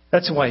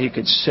 That's why he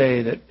could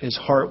say that his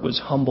heart was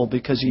humble,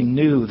 because he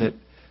knew that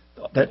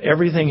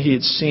everything he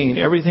had seen,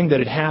 everything that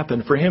had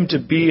happened, for him to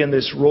be in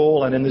this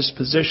role and in this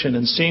position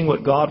and seeing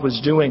what God was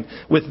doing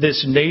with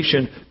this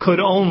nation could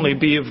only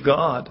be of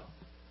God.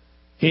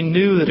 He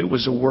knew that it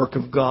was a work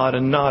of God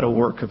and not a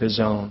work of his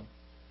own.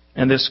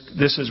 And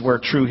this is where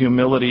true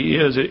humility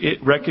is.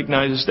 It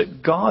recognizes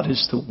that God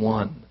is the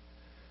one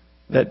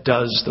that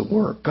does the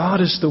work.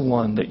 God is the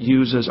one that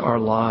uses our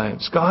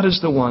lives. God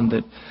is the one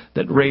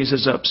that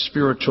raises up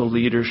spiritual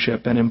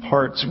leadership and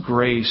imparts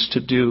grace to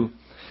do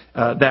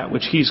that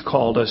which he's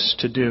called us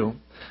to do.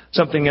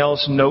 Something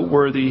else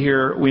noteworthy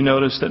here, we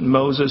notice that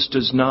Moses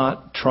does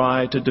not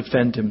try to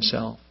defend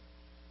himself.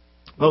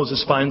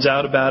 Moses finds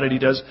out about it.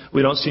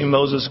 We don't see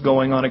Moses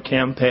going on a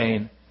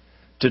campaign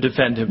to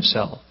defend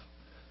himself.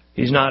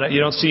 He's not. You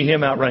don't see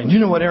him out running. You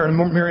know what Aaron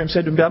and Miriam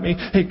said about me?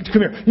 Hey,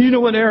 come here. You know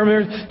what Aaron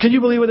and Miriam? Can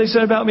you believe what they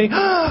said about me?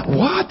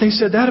 What? They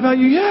said that about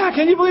you? Yeah.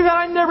 Can you believe that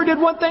I never did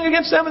one thing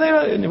against them?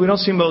 And we don't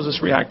see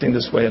Moses reacting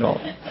this way at all.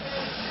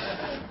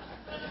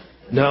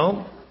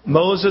 No.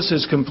 Moses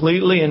is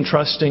completely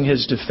entrusting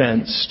his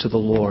defense to the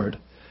Lord.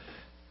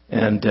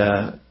 And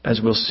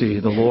as we'll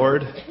see, the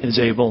Lord is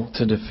able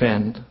to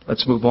defend.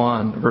 Let's move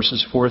on.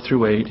 Verses 4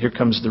 through 8. Here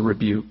comes the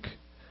rebuke.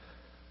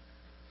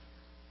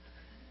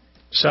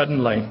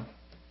 Suddenly,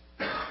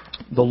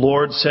 the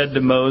Lord said to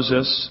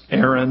Moses,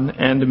 Aaron,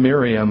 and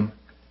Miriam,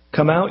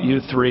 "Come out, you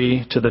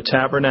three, to the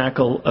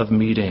tabernacle of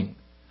meeting."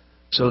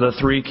 So the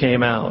three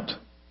came out.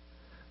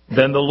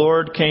 Then the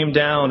Lord came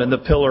down in the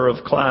pillar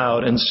of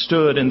cloud and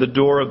stood in the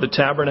door of the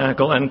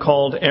tabernacle and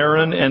called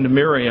Aaron and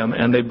Miriam,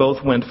 and they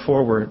both went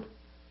forward.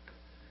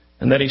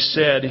 And then he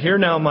said, "Hear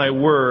now my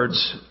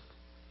words.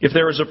 If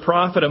there is a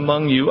prophet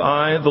among you,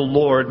 I, the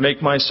Lord,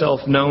 make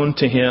myself known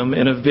to him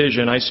in a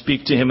vision. I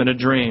speak to him in a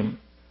dream.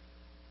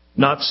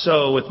 Not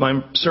so with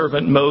my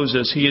servant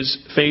Moses. He is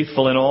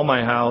faithful in all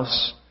my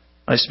house.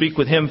 I speak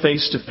with him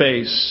face to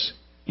face,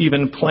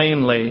 even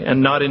plainly,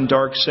 and not in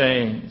dark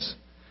sayings.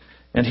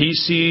 And he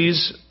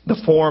sees the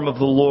form of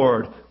the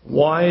Lord.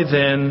 Why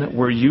then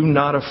were you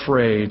not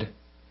afraid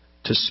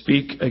to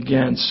speak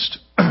against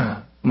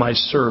my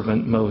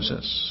servant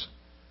Moses?"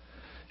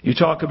 You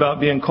talk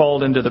about being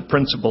called into the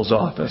principal's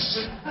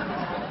office.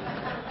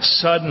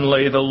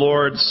 Suddenly the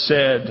Lord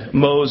said,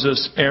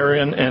 "Moses,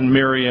 Aaron, and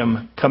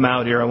Miriam, come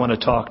out here. I want to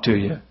talk to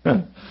you."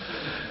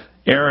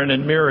 Aaron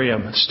and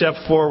Miriam, step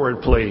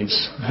forward, please.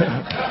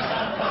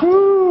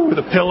 Whew,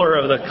 the pillar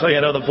of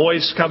the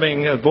voice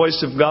coming, the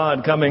voice of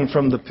God coming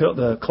from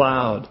the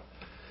cloud.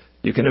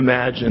 You can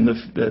imagine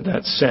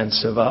that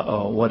sense of,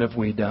 what have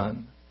we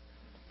done?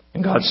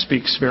 And God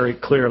speaks very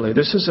clearly.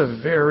 This is a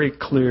very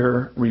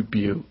clear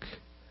rebuke.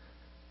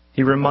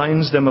 He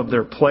reminds them of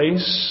their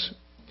place.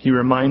 He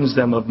reminds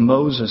them of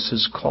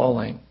Moses'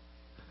 calling.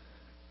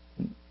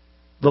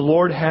 The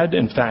Lord had,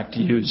 in fact,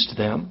 used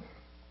them.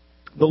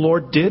 The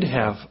Lord did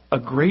have a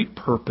great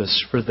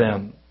purpose for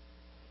them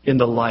in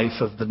the life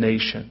of the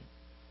nation.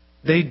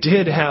 They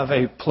did have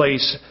a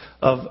place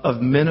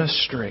of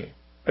ministry,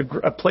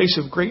 a place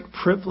of great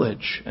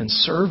privilege and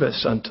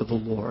service unto the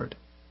Lord.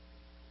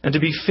 And to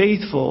be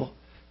faithful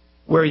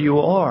where you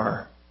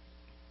are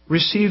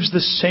receives the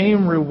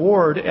same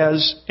reward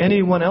as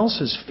anyone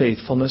else's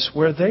faithfulness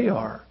where they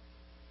are.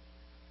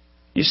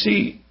 You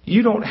see,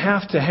 you don't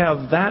have to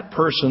have that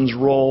person's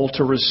role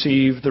to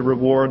receive the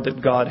reward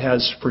that God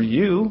has for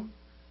you.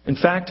 In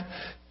fact,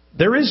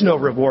 there is no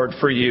reward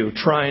for you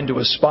trying to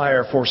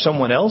aspire for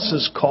someone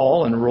else's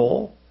call and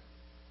role.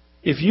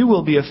 If you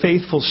will be a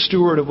faithful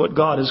steward of what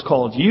God has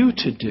called you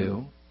to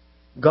do,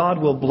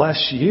 God will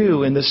bless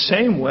you in the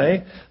same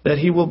way that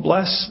He will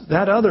bless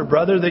that other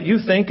brother that you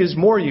think is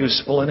more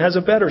useful and has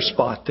a better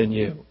spot than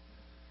you.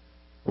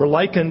 We're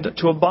likened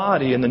to a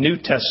body in the New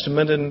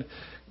Testament, and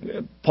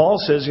Paul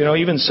says,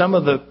 even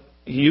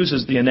he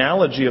uses the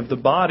analogy of the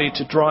body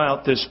to draw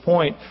out this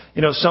point.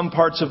 Some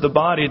parts of the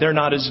body, they're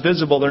not as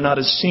visible, they're not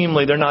as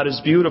seemly, they're not as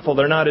beautiful,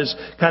 they're not as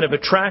kind of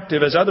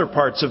attractive as other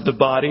parts of the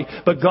body,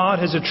 but God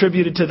has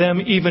attributed to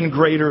them even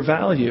greater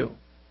value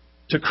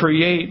to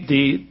create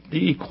the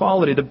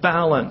equality, the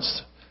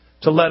balance,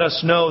 to let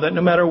us know that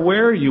no matter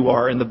where you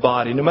are in the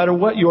body, no matter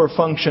what your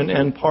function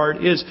and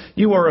part is,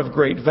 you are of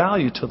great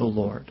value to the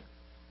Lord.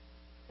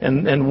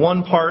 And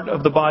one part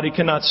of the body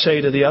cannot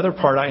say to the other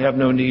part, "I have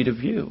no need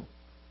of you,"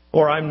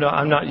 or I'm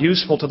not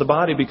useful to the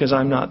body because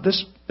I'm not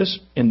this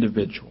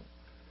individual.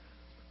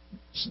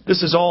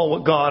 This is all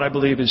what God, I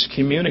believe, is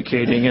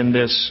communicating in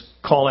this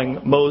calling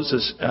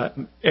Moses,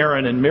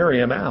 Aaron, and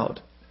Miriam out.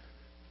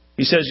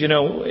 He says,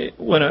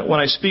 when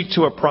I speak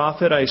to a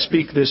prophet, I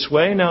speak this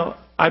way. Now,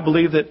 I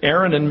believe that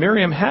Aaron and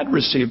Miriam had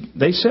received,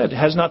 they said,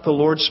 "Has not the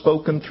Lord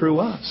spoken through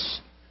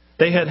us?"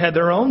 They had had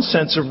their own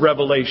sense of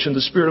revelation,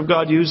 the Spirit of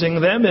God using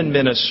them in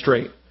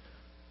ministry.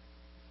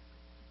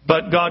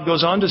 But God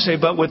goes on to say,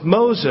 but with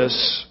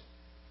Moses,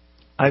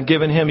 I've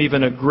given him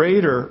even a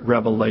greater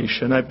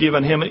revelation. I've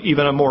given him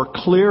even a more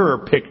clearer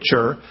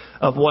picture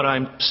of what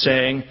I'm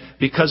saying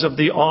because of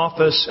the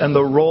office and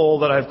the role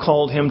that I've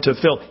called him to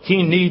fill.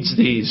 He needs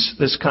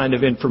this kind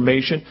of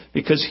information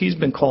because he's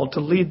been called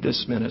to lead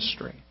this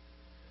ministry.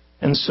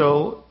 And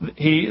so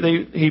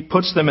he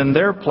puts them in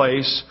their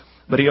place,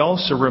 but he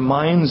also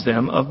reminds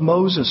them of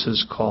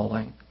Moses'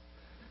 calling.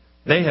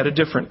 They had a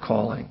different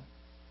calling.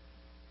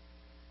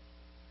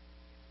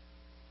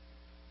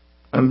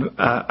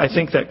 I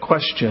think that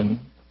question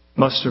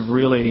must have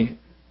really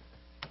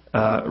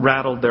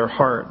rattled their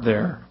heart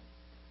there.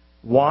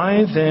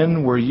 Why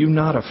then were you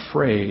not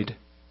afraid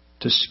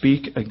to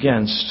speak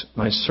against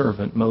my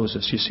servant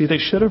Moses? You see, they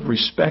should have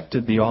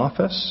respected the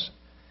office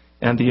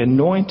and the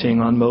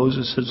anointing on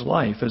Moses'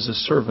 life as a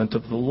servant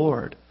of the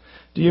Lord.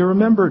 Do you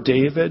remember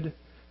David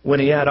when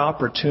he had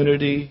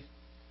opportunity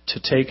to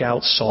take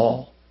out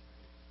Saul,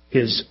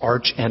 his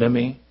arch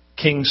enemy?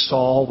 King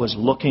Saul was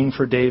looking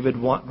for David,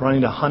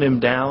 running to hunt him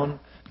down,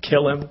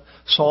 kill him.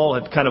 Saul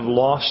had kind of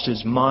lost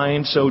his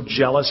mind, so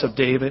jealous of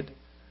David,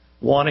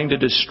 wanting to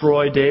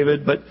destroy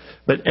David.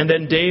 And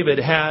then David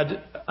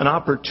had an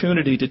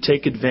opportunity to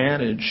take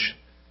advantage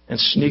and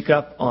sneak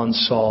up on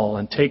Saul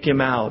and take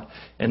him out.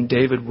 And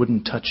David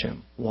wouldn't touch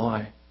him.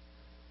 Why?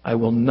 I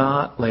will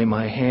not lay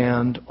my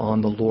hand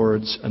on the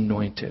Lord's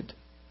anointed.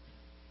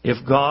 If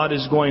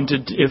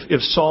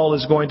Saul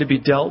is going to be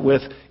dealt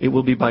with, it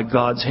will be by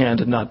God's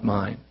hand and not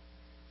mine.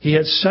 He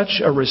had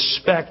such a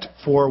respect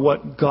for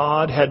what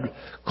God had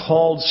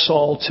called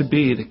Saul to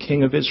be, the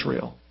king of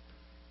Israel.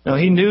 Now,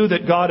 he knew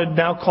that God had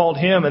now called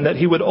him and that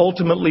he would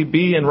ultimately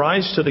be and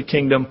rise to the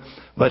kingdom,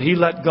 but he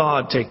let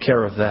God take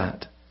care of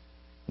that,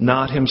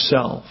 not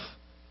himself.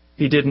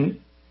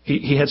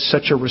 He had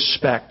such a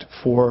respect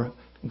for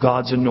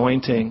God's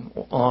anointing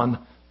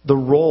on the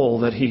role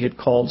that he had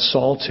called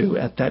Saul to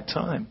at that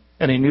time.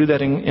 And he knew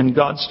that in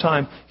God's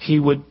time, he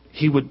would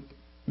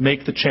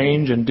make the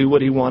change and do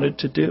what he wanted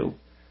to do.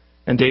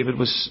 And David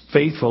was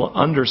faithful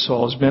under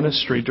Saul's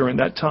ministry during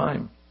that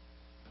time.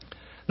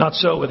 Not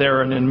so with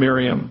Aaron and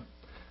Miriam.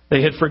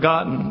 They had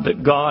forgotten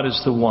that God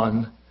is the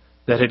one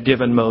that had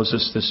given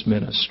Moses this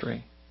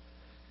ministry.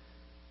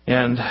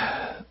 And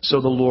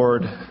so the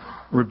Lord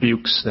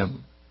rebukes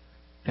them.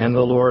 And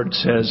the Lord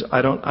says,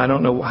 I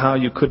don't know how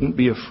you couldn't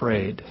be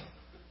afraid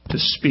to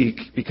speak,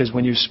 because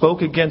when you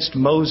spoke against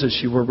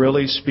Moses, you were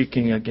really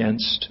speaking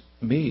against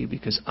me,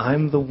 because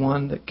I'm the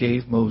one that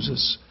gave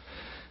Moses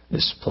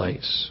this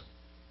place.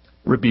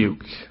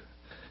 Rebuke.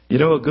 You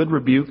know, a good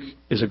rebuke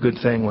is a good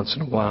thing once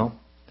in a while.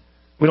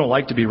 We don't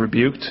like to be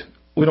rebuked.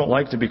 We don't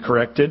like to be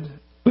corrected.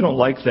 We don't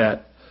like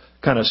that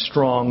kind of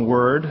strong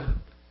word.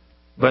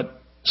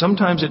 But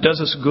sometimes it does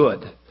us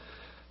good.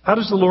 How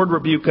does the Lord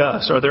rebuke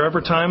us? Are there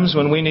ever times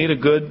when we need a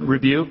good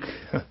rebuke?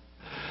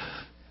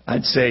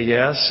 I'd say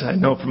yes. I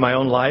know from my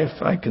own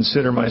life, I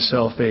consider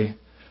myself a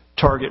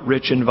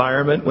target-rich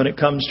environment when it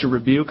comes to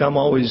rebuke. I'm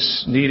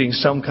always needing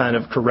some kind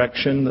of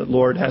correction. The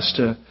Lord has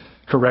to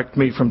correct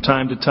me from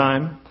time to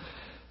time.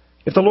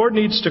 If the Lord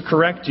needs to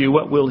correct you,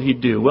 what will He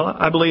do? Well,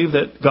 I believe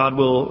that God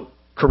will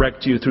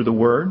correct you through the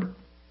Word,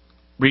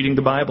 reading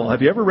the Bible.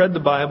 Have you ever read the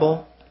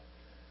Bible?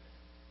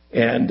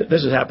 And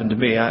this has happened to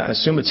me. I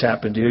assume it's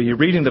happened to you. You're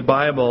reading the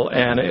Bible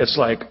and it's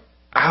like,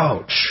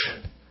 ouch.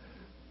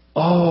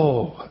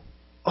 Oh,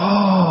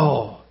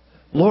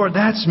 Lord,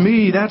 that's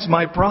me. That's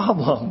my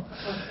problem.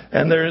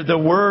 And the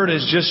Word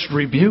is just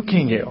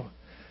rebuking you.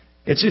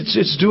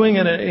 It's doing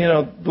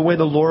it, the way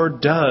the Lord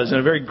does, in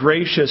a very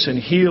gracious and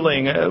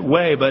healing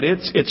way, but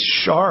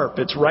it's sharp.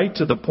 It's right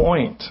to the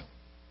point.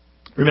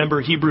 Remember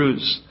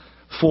Hebrews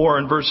 4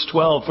 and verse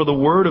 12, for the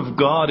Word of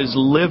God is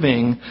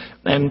living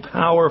and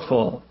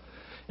powerful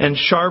and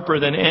sharper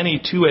than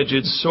any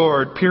two-edged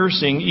sword,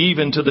 piercing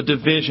even to the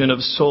division of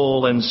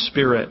soul and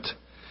spirit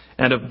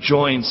and of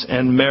joints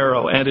and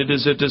marrow, and it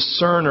is a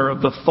discerner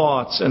of the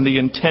thoughts and the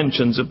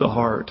intentions of the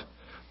heart.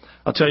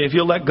 I'll tell you, if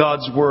you'll let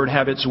God's Word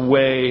have its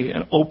way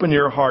and open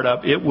your heart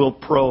up, it will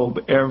probe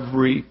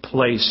every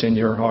place in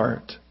your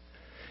heart.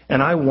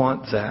 And I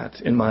want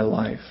that in my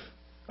life.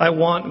 I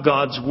want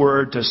God's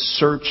Word to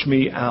search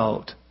me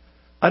out.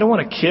 I don't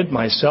want to kid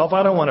myself.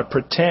 I don't want to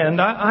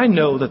pretend. I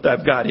know that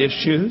I've got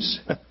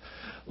issues.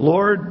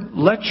 Lord,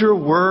 let your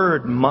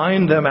Word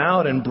mine them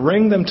out and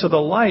bring them to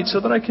the light so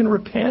that I can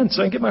repent,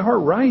 so I can get my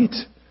heart right.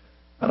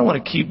 I don't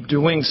want to keep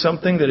doing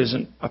something that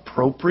isn't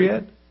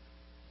appropriate.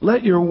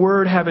 Let your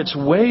Word have its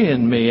way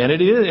in me, and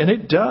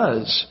it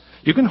does.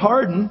 You can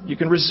harden, you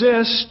can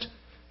resist,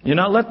 you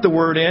not let the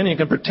Word in. You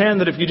can pretend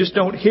that if you just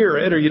don't hear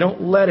it or you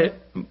don't let it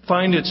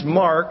find its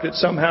mark, that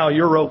somehow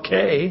you're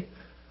okay.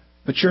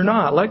 But you're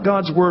not. Let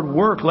God's Word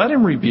work. Let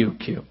Him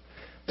rebuke you.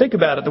 Think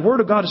about it. The Word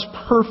of God is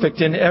perfect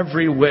in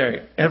every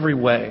way. Every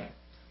way.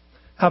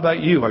 How about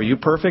you? Are you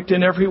perfect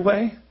in every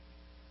way?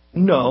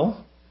 No.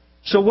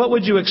 So what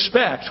would you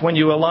expect when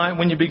you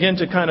begin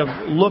to kind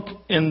of look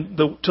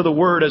to the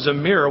Word as a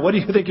mirror? What do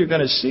you think you're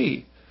going to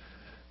see?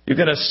 You're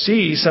going to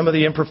see some of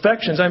the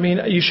imperfections. I mean,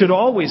 you should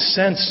always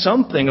sense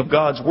something of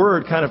God's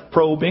Word kind of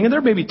probing. And there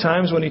may be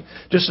times when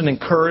just an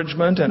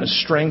encouragement and a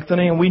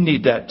strengthening, and we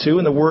need that too,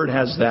 and the Word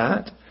has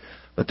that.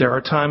 But there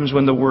are times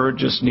when the Word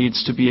just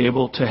needs to be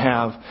able to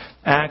have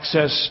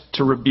access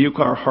to rebuke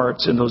our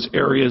hearts in those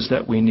areas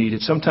that we need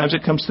it. Sometimes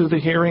it comes through the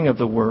hearing of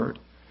the Word.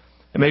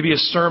 And maybe a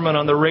sermon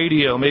on the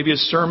radio, maybe a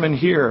sermon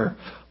here,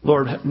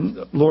 Lord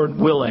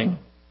willing.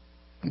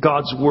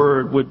 God's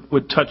Word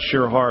would touch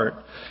your heart.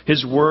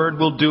 His Word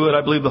will do it.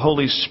 I believe the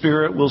Holy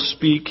Spirit will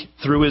speak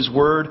through His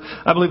Word.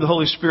 I believe the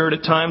Holy Spirit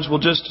at times will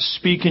just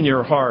speak in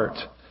your heart.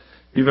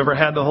 If you've ever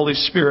had the Holy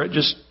Spirit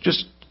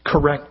just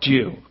correct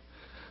you.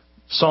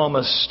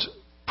 Psalmist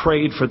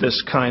prayed for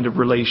this kind of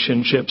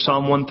relationship.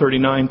 Psalm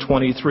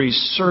 139:23,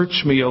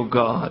 search me, O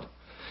God,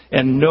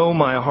 and know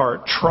my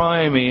heart.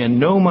 Try me and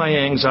know my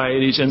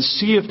anxieties, and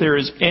see if there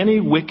is any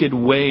wicked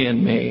way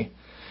in me,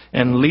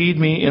 and lead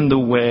me in the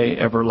way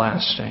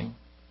everlasting.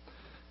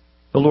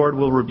 The Lord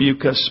will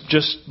rebuke us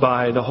just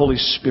by the Holy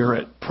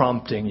Spirit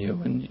prompting you.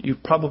 And if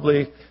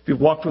you've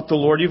walked with the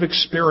Lord, you've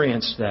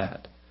experienced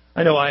that.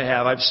 I know I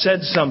have. I've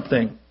said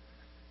something,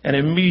 And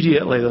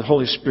immediately the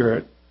Holy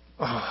Spirit,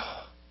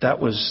 that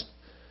was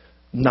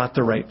not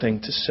the right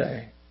thing to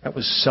say. That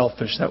was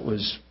selfish. That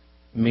was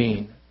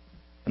mean.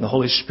 And the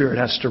Holy Spirit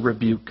has to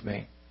rebuke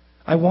me.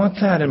 I want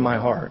that in my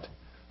heart.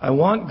 I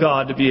want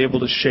God to be able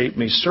to shape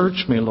me.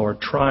 Search me,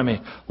 Lord. Try me.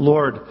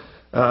 Lord,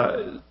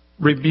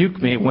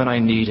 rebuke me when I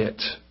need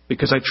it.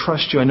 Because I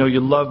trust you. I know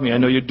you love me. I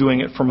know you're doing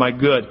it for my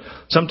good.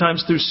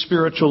 Sometimes through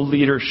spiritual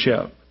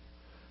leadership.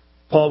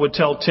 Paul would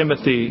tell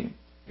Timothy,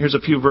 here's a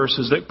few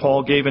verses that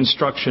Paul gave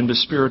instruction to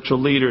spiritual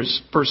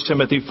leaders. 1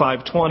 Timothy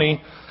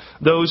 5:20,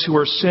 those who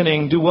are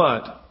sinning do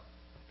what?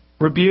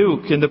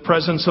 Rebuke in the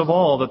presence of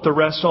all, that the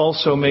rest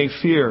also may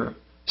fear.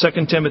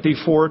 2 Timothy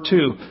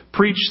 4:2,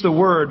 preach the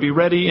word, be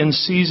ready in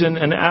season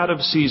and out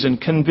of season,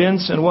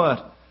 convince and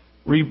what?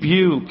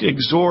 Rebuke,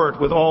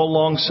 exhort with all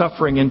long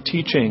suffering and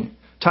teaching.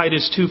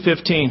 Titus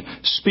 2:15,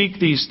 speak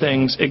these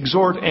things,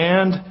 exhort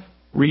and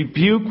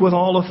rebuke with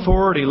all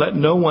authority. Let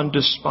no one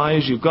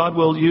despise you. God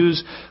will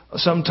use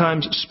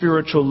sometimes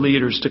spiritual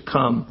leaders to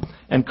come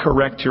and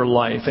correct your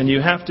life. And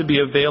you have to be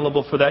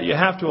available for that. You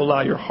have to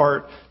allow your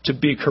heart to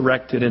be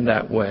corrected in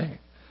that way.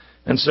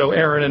 And so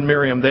Aaron and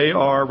Miriam, they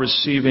are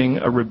receiving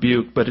a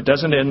rebuke. But it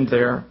doesn't end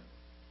there.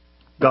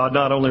 God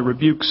not only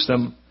rebukes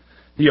them,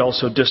 He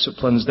also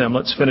disciplines them.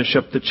 Let's finish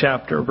up the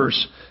chapter,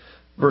 verse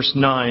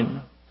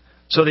 9.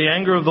 So the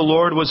anger of the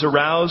Lord was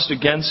aroused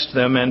against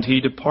them, and He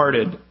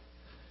departed.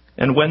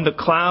 And when the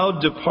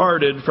cloud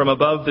departed from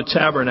above the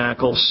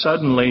tabernacle,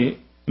 suddenly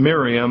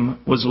Miriam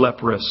was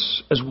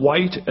leprous, as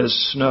white as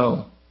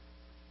snow.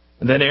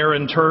 And then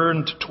Aaron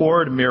turned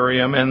toward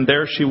Miriam, and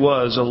there she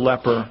was, a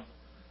leper.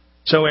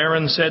 So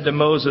Aaron said to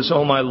Moses,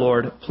 O my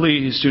Lord,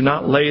 please do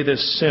not lay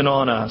this sin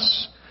on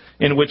us,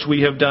 in which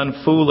we have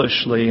done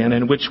foolishly and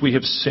in which we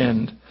have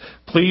sinned.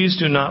 Please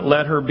do not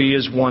let her be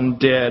as one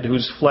dead,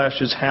 whose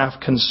flesh is half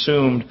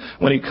consumed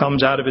when he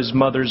comes out of his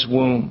mother's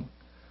womb.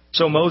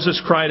 So Moses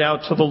cried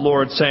out to the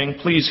Lord, saying,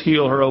 please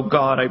heal her, O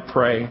God, I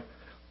pray.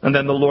 And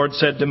then the Lord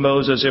said to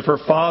Moses, if her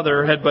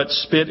father had but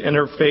spit in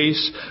her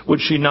face, would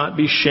she not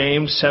be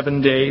shamed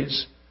 7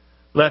 days?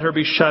 Let her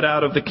be shut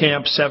out of the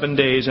camp 7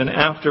 days, and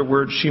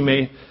afterward she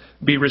may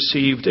be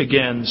received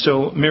again.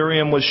 So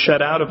Miriam was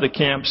shut out of the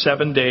camp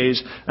 7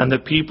 days, and the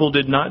people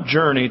did not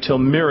journey till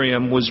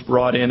Miriam was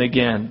brought in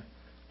again.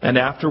 And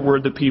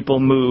afterward the people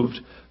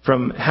moved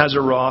from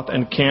Hazeroth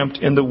and camped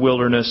in the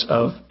wilderness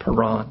of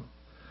Paran.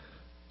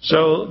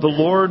 So the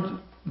Lord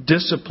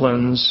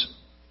disciplines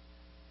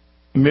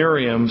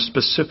Miriam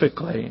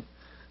specifically.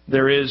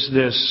 There is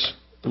this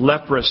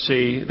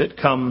leprosy that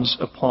comes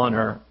upon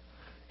her.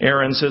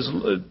 Aaron says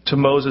to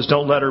Moses,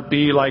 don't let her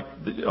be like,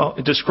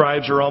 it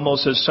describes her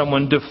almost as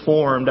someone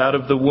deformed out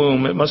of the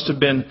womb. It must have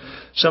been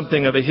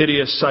something of a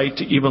hideous sight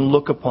to even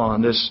look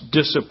upon, this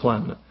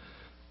discipline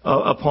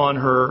upon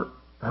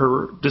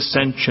her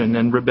dissension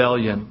and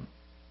rebellion.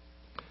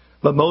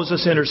 But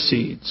Moses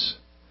intercedes.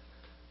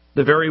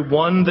 The very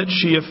one that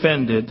she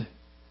offended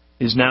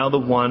is now the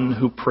one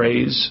who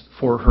prays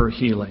for her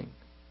healing.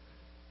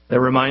 That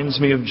reminds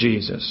me of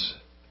Jesus.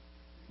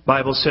 The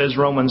Bible says,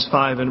 Romans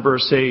 5 and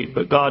verse 8,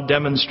 but God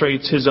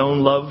demonstrates His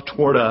own love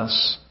toward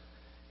us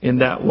in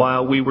that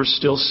while we were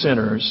still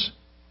sinners,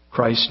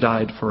 Christ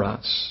died for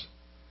us.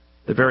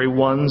 The very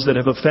ones that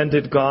have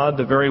offended God,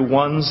 the very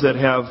ones that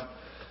have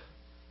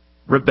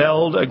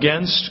rebelled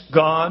against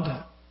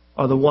God,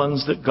 are the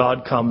ones that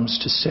God comes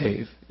to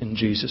save in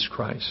Jesus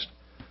Christ.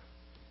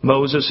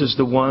 Moses is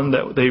the one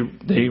that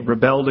they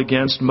rebelled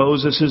against.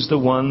 Moses is the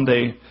one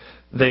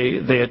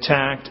they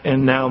attacked.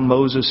 And now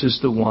Moses is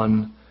the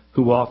one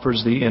who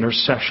offers the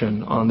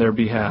intercession on their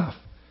behalf.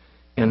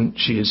 And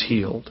she is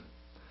healed.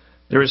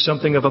 There is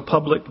something of a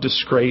public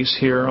disgrace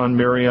here on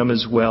Miriam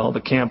as well.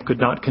 The camp could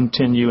not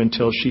continue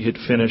until she had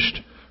finished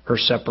her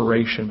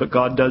separation. But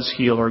God does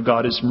heal her.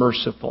 God is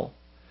merciful.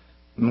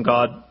 And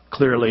God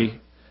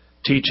clearly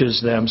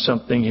teaches them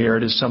something here.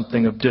 It is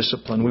something of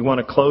discipline. We want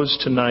to close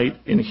tonight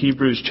in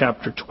Hebrews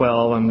chapter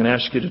 12. I'm going to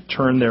ask you to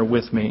turn there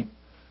with me.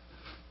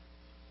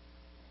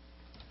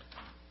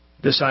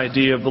 This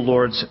idea of the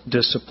Lord's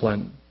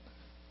discipline.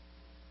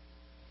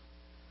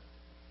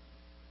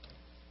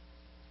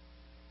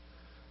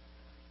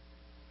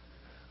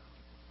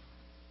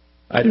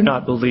 I do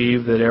not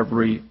believe that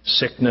every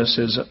sickness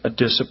is a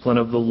discipline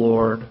of the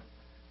Lord.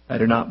 I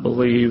do not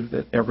believe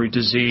that every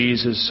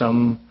disease is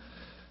some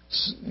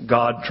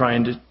God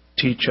trying to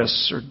teach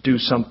us or do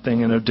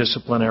something in a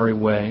disciplinary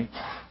way.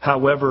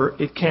 However,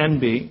 it can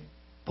be.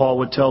 Paul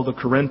would tell the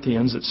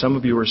Corinthians that some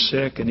of you are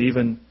sick and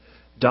even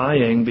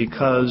dying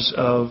because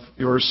of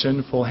your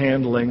sinful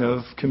handling of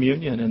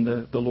communion and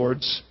the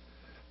Lord's,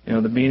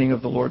 the meaning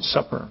of the Lord's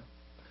Supper.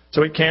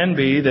 So it can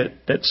be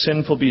that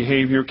sinful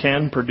behavior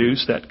can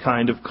produce that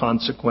kind of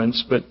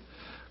consequence, but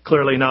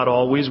clearly not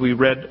always. We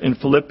read in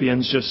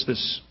Philippians just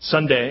this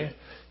Sunday,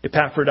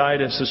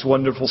 Epaphroditus, this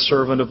wonderful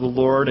servant of the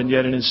Lord, and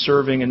yet in his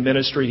serving and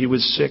ministry he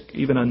was sick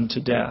even unto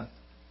death.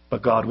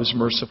 But God was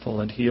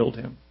merciful and healed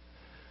him.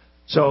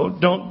 So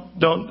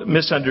don't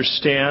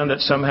misunderstand that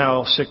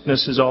somehow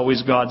sickness is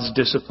always God's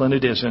discipline.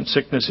 It isn't.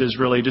 Sickness is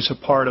really just a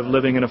part of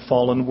living in a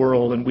fallen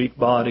world and weak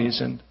bodies,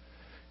 and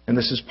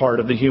this is part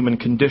of the human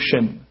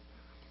condition.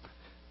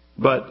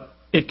 But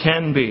it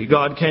can be.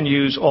 God can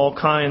use all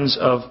kinds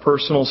of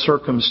personal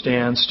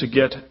circumstance to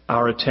get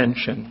our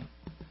attention.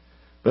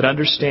 But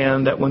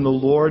understand that when the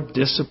Lord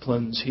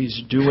disciplines,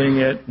 He's doing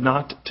it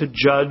not to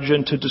judge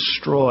and to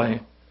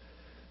destroy,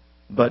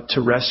 but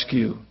to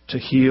rescue, to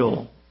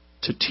heal,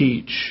 to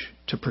teach,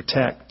 to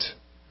protect.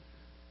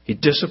 He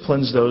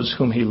disciplines those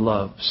whom He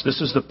loves. This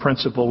is the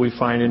principle we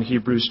find in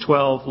Hebrews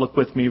 12. Look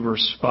with me,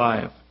 verse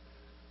 5.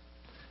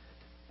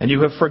 And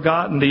you have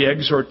forgotten the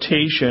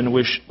exhortation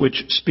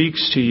which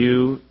speaks to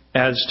you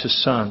as to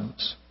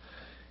sons.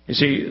 You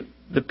see,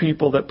 the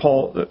people that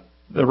Paul,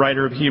 the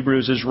writer of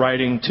Hebrews, is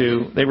writing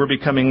to, they were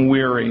becoming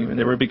weary and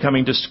they were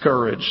becoming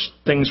discouraged.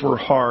 Things were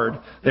hard.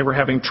 They were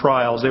having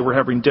trials. They were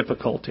having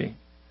difficulty.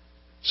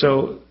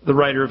 So the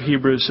writer of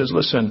Hebrews says,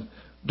 listen,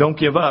 don't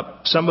give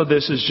up. Some of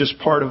this is just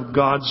part of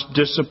God's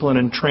discipline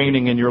and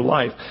training in your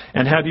life.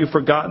 And have you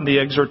forgotten the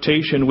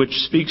exhortation which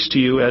speaks to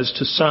you as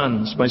to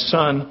sons? My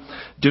son,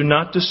 do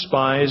not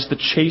despise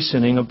the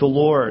chastening of the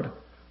Lord,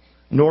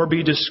 nor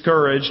be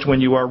discouraged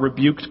when you are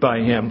rebuked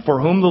by Him.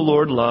 For whom the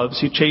Lord loves,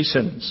 He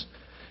chastens,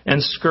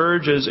 and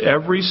scourges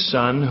every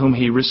son whom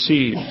He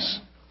receives.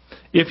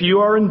 If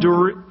you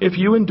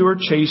endure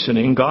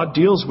chastening, God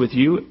deals with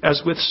you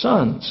as with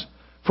sons.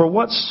 For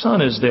what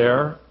son is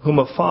there whom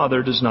a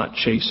father does not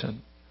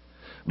chasten?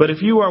 But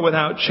if you are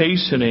without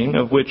chastening,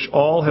 of which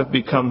all have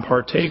become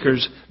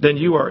partakers, then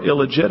you are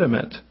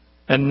illegitimate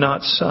and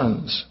not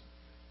sons.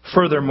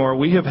 Furthermore,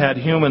 we have had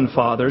human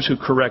fathers who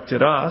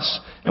corrected us,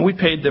 and we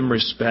paid them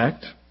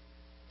respect.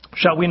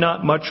 Shall we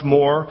not much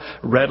more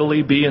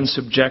readily be in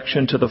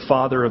subjection to the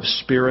Father of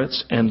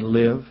spirits and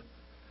live?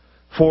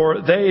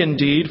 For they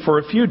indeed for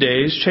a few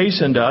days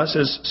chastened us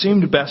as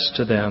seemed best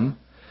to them,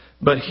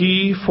 but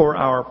He for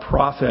our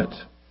profit,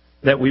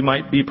 that we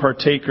might be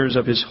partakers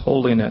of His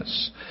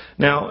holiness.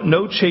 Now,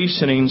 no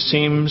chastening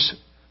seems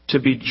to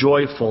be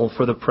joyful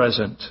for the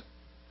present,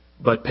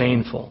 but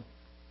painful.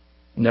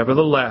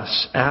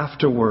 Nevertheless,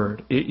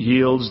 afterward, it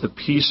yields the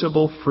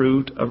peaceable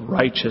fruit of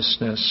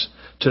righteousness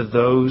to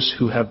those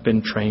who have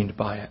been trained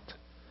by it.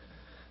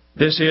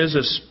 This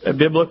is a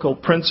biblical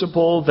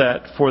principle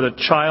that for the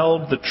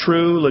child, the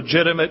true,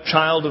 legitimate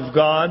child of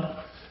God,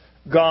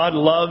 God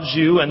loves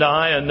you and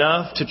I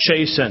enough to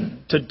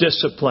chasten, to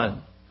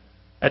discipline.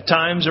 At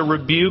times a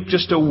rebuke,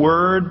 just a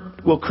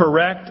word, will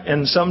correct,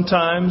 and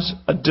sometimes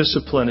a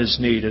discipline is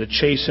needed, a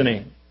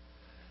chastening.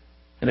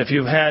 And if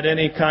you've had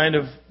any kind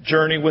of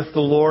journey with the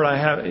Lord,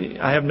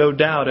 I have no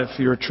doubt if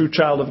you're a true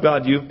child of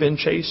God, you've been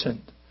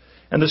chastened.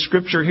 And the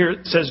Scripture here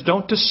says,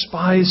 don't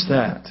despise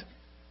that.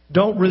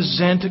 Don't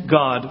resent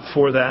God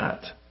for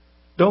that.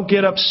 Don't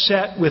get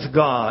upset with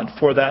God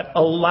for that.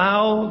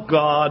 Allow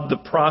God the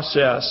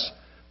process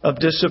of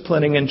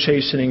disciplining and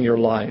chastening your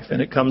life.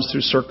 And it comes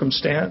through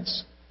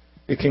circumstance.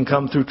 It can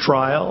come through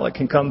trial. It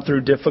can come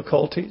through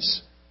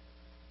difficulties.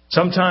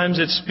 Sometimes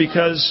it's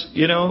because,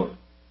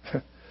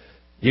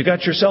 you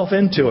got yourself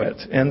into it.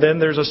 And then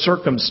there's a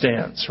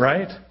circumstance,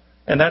 right?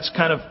 And that's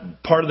kind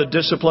of part of the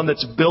discipline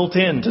that's built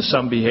into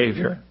some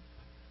behavior.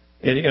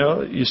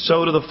 You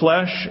sow to the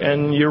flesh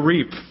and you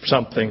reap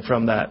something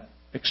from that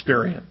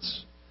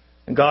experience.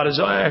 And God has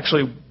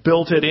actually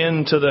built it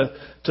into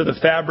the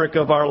fabric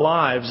of our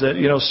lives that,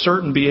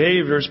 certain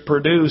behaviors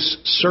produce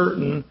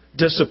certain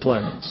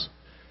disciplines.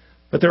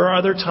 But there are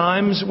other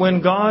times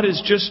when God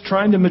is just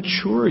trying to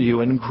mature you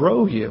and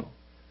grow you.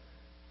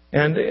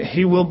 And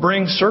He will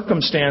bring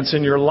circumstance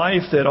in your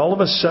life that all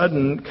of a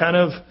sudden kind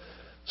of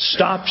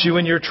stops you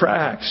in your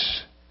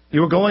tracks.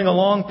 You were going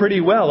along pretty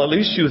well, at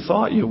least you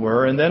thought you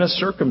were, and then a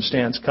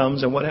circumstance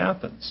comes, and what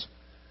happens?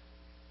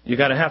 You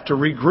have to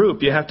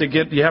regroup. You have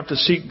to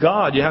seek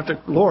God. You have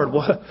to, Lord,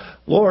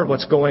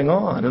 what's going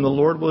on? And the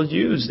Lord will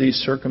use these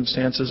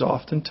circumstances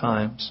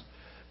oftentimes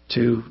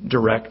to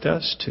direct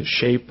us, to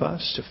shape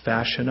us, to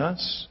fashion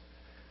us.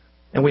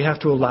 And we have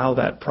to allow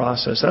that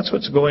process. That's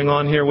what's going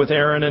on here with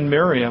Aaron and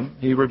Miriam.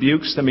 He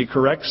rebukes them. He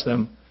corrects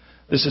them.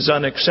 This is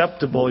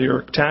unacceptable.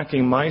 You're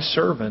attacking my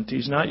servant.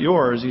 He's not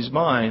yours. He's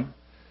mine.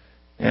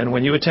 And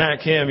when you attack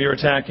him, you're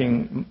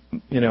attacking,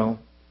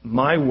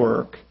 my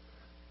work.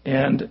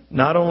 And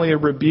not only a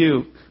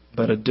rebuke,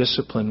 but a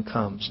discipline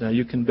comes. Now,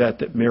 you can bet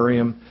that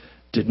Miriam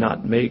did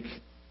not make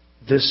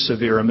this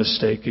severe a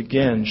mistake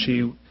again.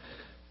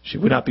 She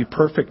would not be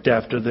perfect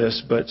after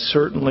this, but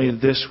certainly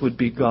this would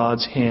be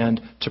God's hand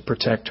to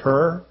protect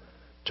her,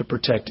 to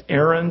protect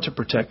Aaron, to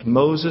protect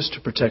Moses, to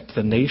protect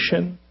the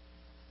nation.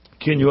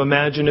 Can you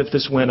imagine if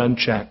this went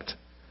unchecked?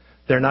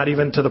 They're not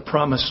even to the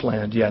promised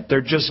land yet.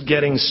 They're just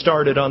getting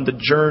started on the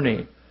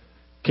journey.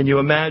 Can you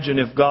imagine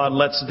if God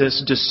lets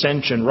this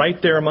dissension right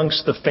there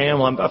amongst the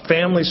family, a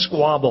family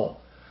squabble,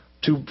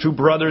 two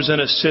brothers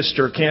and a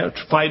sister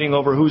fighting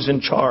over who's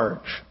in charge?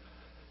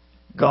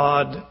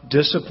 God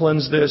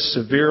disciplines this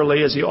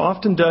severely, as He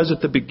often does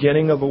at the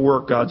beginning of a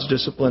work. God's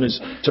discipline is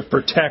to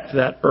protect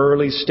that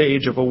early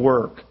stage of a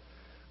work.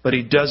 but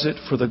He does it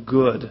for the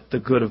good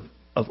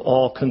of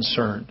all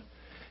concerned.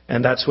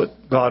 And that's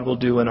what God will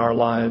do in our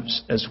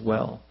lives as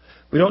well.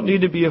 We don't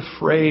need to be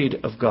afraid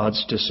of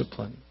God's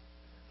discipline,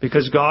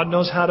 because God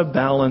knows how to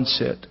balance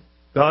it.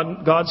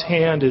 God's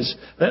hand is,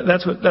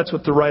 that's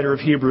what the writer of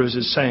Hebrews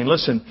is saying.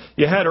 Listen,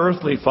 you had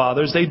earthly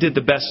fathers. They did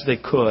the best they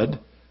could.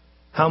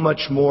 How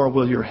much more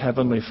will your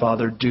heavenly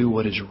Father do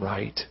what is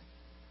right?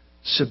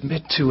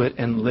 Submit to it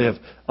and live.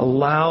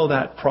 Allow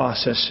that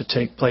process to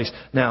take place.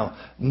 Now,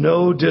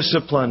 no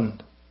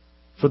discipline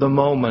for the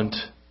moment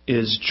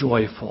is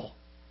joyful.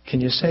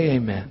 Can you say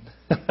amen?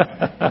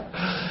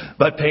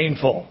 But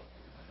painful.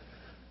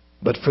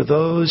 But for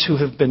those who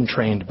have been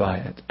trained by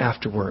it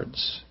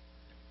afterwards,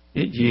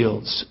 it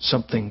yields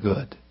something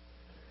good.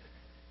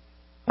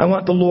 I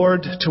want the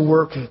Lord to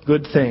work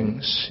good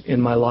things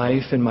in my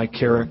life, in my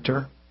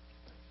character.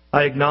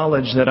 I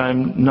acknowledge that I've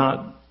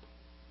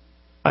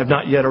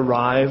not yet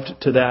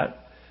arrived to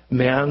that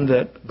man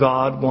that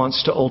God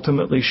wants to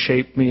ultimately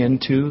shape me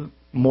into,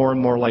 more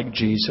and more like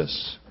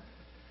Jesus.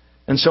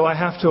 And so I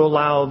have to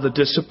allow the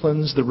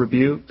disciplines, the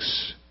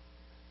rebukes,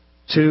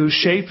 to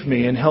shape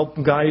me and help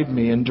guide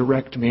me and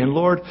direct me. And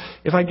Lord,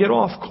 if I get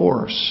off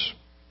course,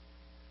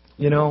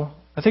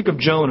 I think of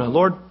Jonah.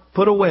 Lord,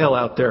 put a whale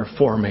out there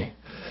for me.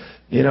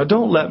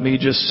 Don't let me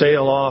just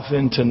sail off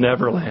into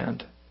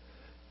Neverland.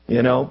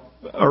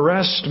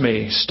 Arrest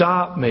me,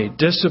 stop me,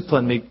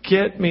 discipline me,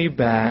 get me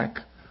back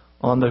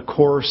on the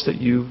course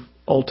that you've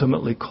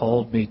ultimately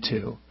called me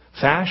to.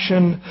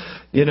 Fashion,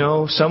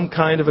 some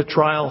kind of a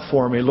trial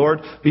for me.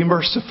 Lord, be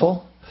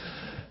merciful.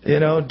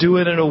 Do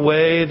it in a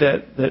way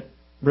that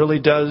really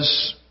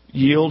does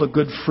yield a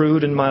good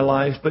fruit in my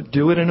life, but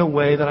do it in a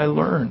way that I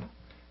learn,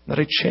 that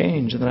I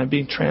change, and that I'm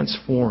being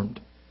transformed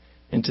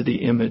into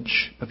the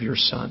image of your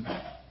Son.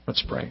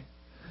 Let's pray.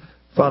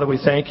 Father, we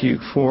thank you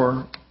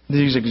for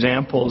these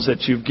examples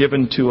that you've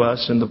given to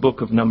us in the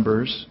book of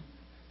Numbers.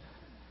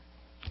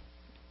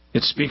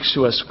 It speaks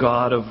to us,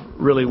 God, of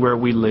really where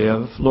we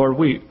live. Lord,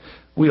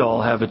 we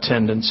all have a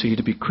tendency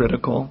to be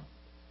critical.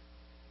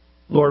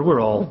 Lord,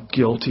 we're all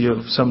guilty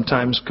of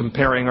sometimes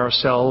comparing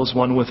ourselves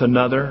one with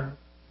another.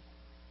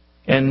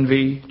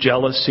 Envy,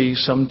 jealousy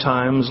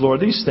sometimes.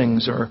 Lord, these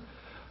things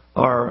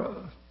are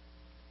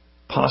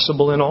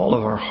possible in all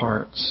of our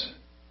hearts.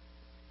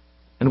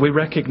 And we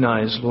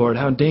recognize, Lord,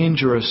 how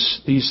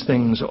dangerous these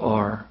things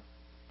are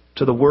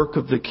to the work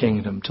of the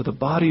kingdom, to the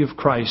body of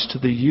Christ, to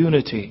the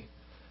unity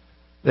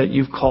that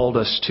you've called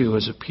us to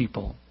as a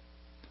people.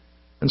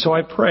 And so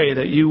I pray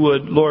that you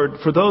would, Lord,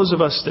 for those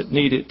of us that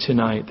need it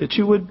tonight, that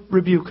you would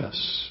rebuke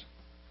us.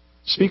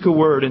 Speak a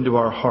word into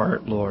our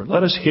heart, Lord.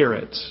 Let us hear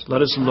it.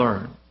 Let us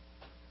learn.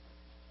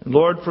 And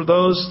Lord, for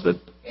those that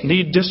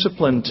need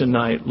discipline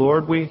tonight,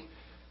 Lord, we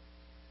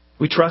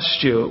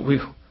trust you.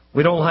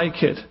 We don't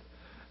like it.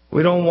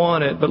 We don't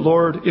want it. But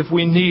Lord, if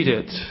we need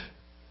it,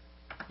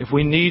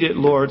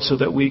 Lord, so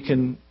that we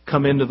can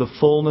come into the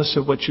fullness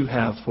of what you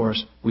have for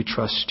us, we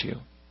trust you.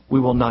 We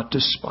will not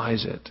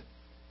despise it.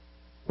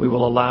 We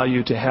will allow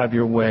you to have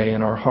your way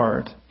in our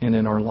heart and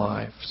in our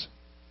lives.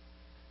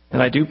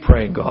 And I do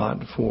pray,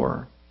 God,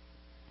 for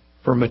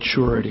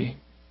maturity.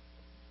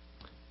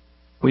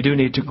 We do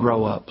need to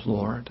grow up,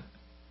 Lord.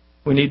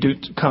 We need to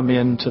come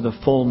into the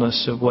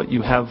fullness of what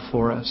you have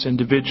for us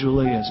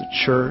individually, as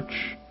a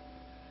church.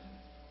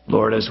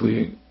 Lord, as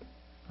we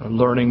are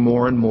learning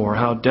more and more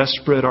how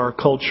desperate our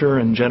culture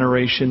and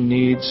generation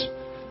needs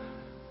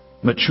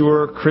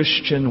mature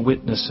Christian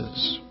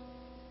witnesses.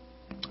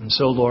 And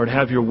so, Lord,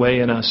 have your way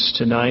in us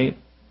tonight.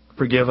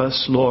 Forgive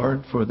us,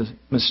 Lord, for the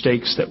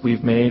mistakes that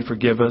we've made.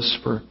 Forgive us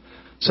for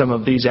some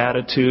of these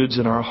attitudes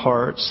in our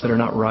hearts that are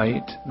not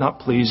right, not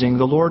pleasing.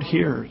 The Lord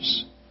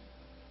hears.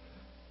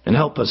 And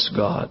help us,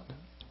 God,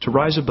 to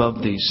rise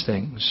above these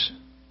things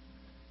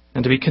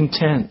and to be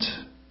content,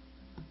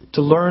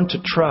 to learn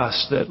to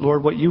trust that,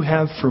 Lord, what you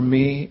have for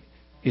me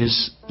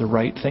is the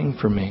right thing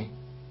for me.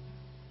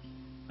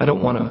 I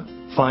don't want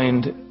to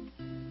find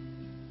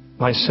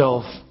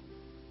myself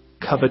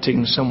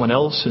coveting someone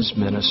else's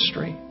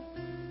ministry.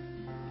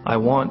 I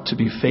want to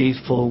be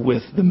faithful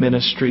with the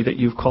ministry that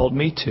you've called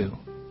me to.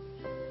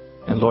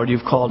 And Lord,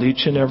 you've called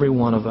each and every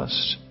one of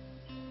us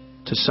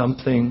to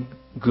something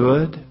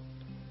good,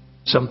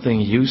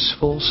 something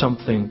useful,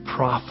 something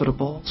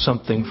profitable,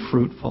 something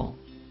fruitful.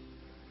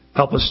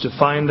 Help us to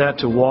find that,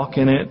 to walk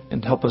in it,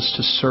 and help us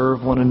to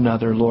serve one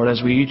another, Lord.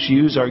 As we each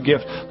use our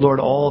gift, Lord,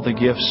 all the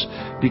gifts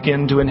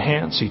begin to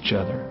enhance each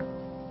other,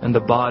 and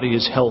the body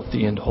is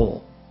healthy and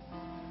whole.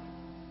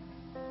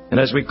 And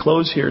as we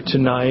close here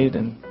tonight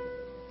and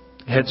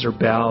heads are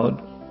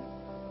bowed,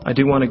 I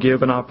do want to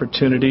give an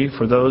opportunity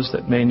for those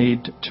that may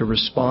need to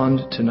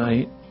respond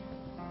tonight.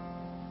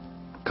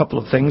 A couple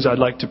of things I'd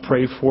like to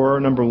pray for.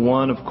 Number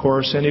one, of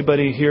course,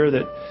 anybody here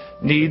that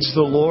needs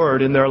the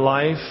Lord in their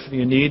life,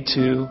 you need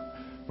to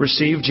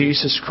receive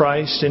Jesus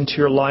Christ into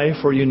your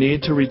life, or you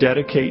need to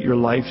rededicate your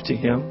life to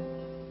Him.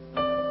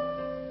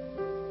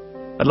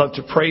 I'd love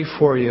to pray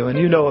for you, and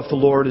you know if the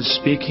Lord is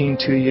speaking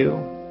to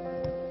you.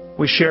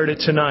 We shared it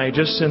tonight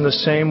just in the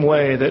same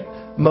way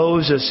that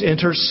Moses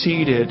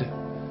interceded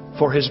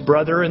for his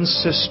brother and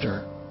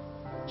sister,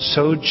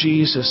 so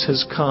Jesus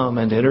has come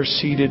and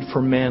interceded for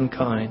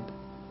mankind.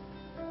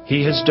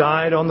 He has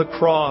died on the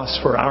cross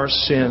for our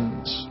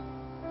sins.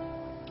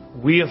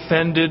 We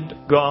offended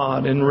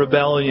God in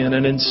rebellion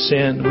and in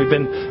sin. We've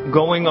been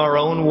going our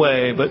own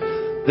way, but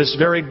this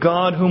very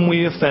God whom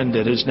we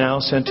offended has now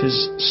sent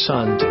His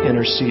Son to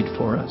intercede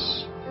for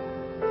us.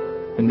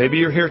 And maybe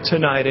you're here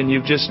tonight and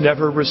you've just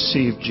never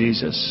received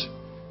Jesus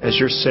as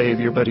your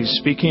Savior, but He's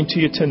speaking to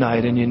you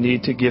tonight and you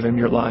need to give Him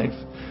your life.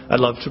 I'd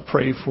love to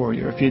pray for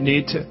you. If you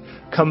need to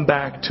come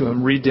back to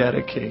Him,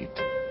 rededicate.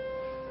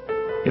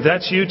 If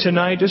that's you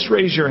tonight, just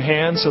raise your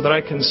hand so that I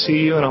can see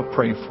you and I'll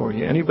pray for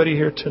you. Anybody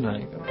here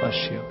tonight? God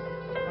bless you.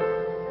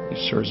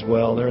 You sure as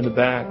well. They're in the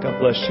back. God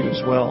bless you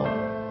as well.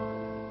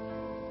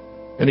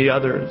 Any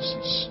others?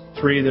 It's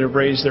 3 that have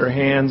raised their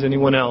hands.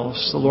 Anyone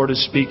else? The Lord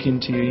is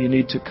speaking to you. You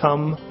need to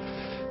come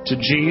to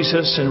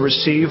Jesus and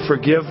receive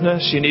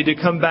forgiveness. You need to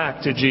come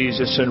back to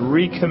Jesus and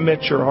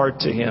recommit your heart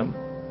to Him.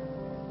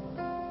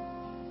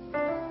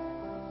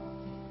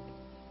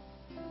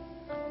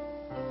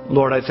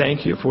 Lord, I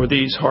thank You for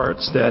these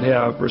hearts that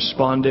have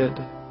responded.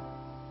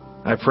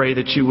 I pray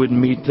that You would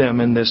meet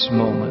them in this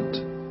moment.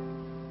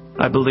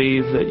 I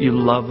believe that You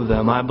love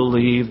them. I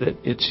believe that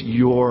it's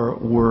Your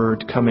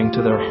word coming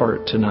to their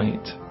heart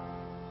tonight.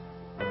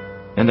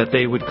 And that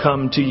they would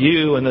come to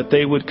You and that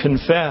they would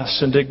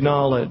confess and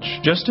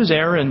acknowledge, just as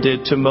Aaron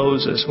did to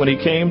Moses. When he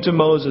came to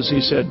Moses,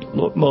 he said,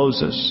 "Look,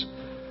 Moses,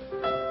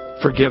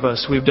 forgive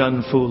us. We've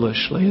done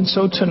foolishly." And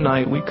so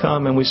tonight we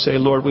come and we say,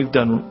 "Lord, we've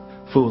done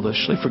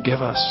foolishly.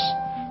 Forgive us.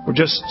 We're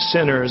just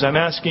sinners." I'm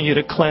asking You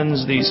to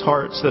cleanse these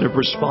hearts that have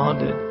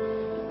responded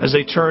as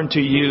they turn to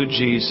You,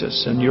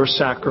 Jesus, and Your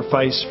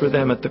sacrifice for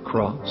them at the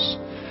cross.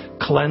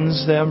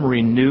 Cleanse them,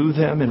 renew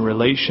them in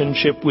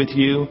relationship with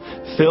You.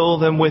 Fill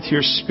them with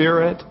Your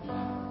Spirit.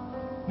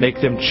 Make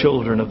them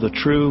children of the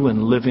true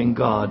and living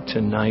God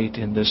tonight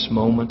in this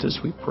moment as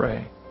we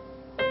pray.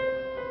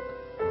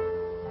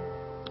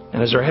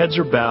 And as our heads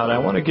are bowed, I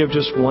want to give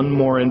just one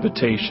more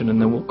invitation and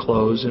then we'll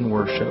close in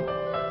worship.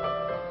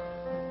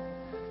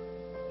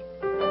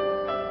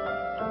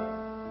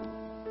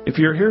 If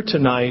you're here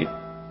tonight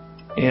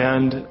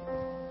and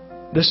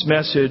this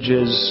message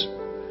is,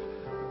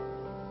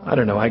 I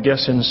don't know, I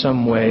guess in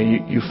some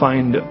way you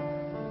find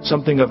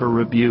something of a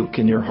rebuke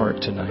in your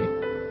heart tonight,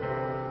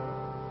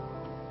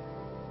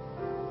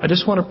 I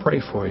just want to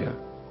pray for you.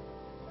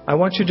 I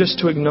want you just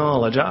to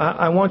acknowledge,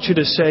 I want you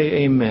to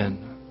say amen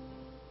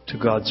to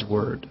God's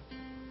Word.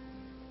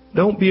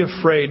 Don't be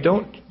afraid.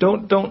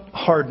 Don't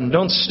harden.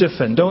 Don't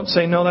stiffen. Don't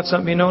say, "No, that's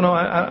not me." No,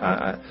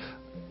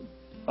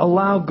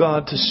 allow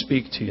God to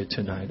speak to you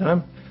tonight.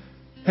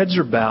 Heads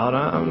are bowed.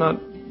 I'm not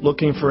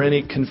looking for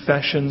any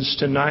confessions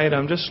tonight.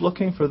 I'm just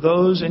looking for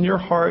those in your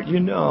heart you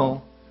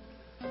know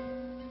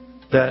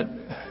that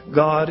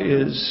God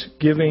is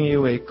giving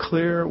you a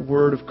clear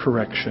word of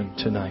correction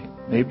tonight.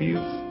 Maybe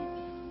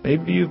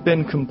you've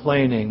been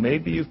complaining.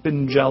 Maybe you've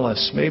been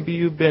jealous. Maybe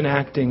you've been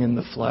acting in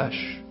the flesh.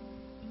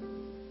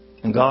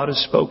 And God has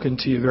spoken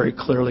to you very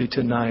clearly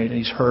tonight.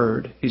 He's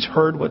heard. He's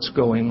heard what's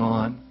going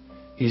on.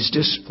 He's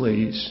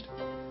displeased.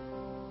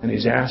 And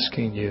He's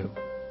asking you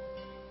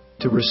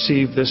to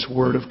receive this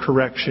word of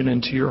correction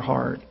into your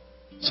heart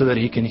so that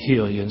He can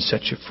heal you and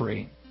set you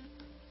free.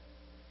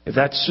 If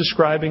that's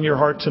describing your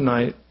heart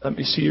tonight, let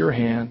me see your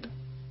hand.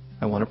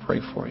 I want to pray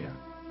for you.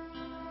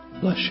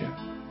 Bless you.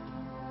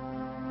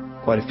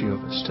 Quite a few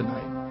of us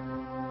tonight.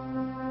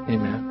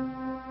 Amen.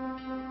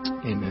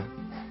 Amen.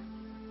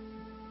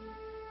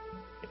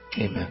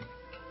 Amen.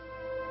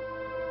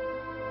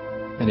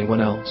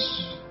 Anyone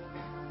else?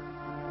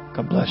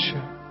 God bless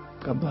you.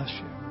 God bless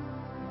you.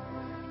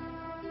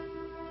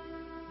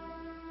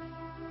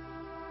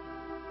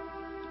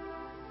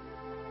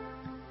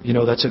 You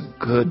know, that's a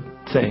good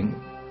thing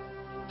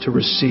to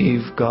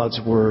receive God's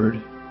Word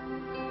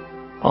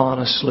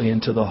honestly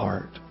into the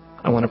heart.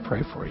 I want to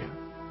pray for you.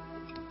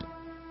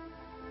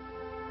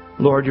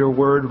 Lord, Your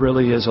Word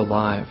really is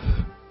alive.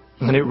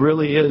 And it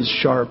really is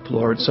sharp,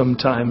 Lord,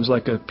 sometimes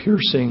like a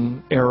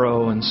piercing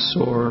arrow and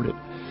sword.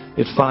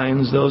 It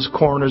finds those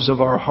corners of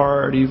our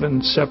heart,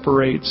 even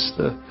separates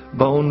the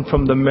bone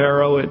from the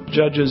marrow. It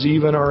judges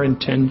even our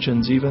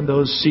intentions, even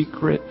those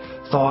secret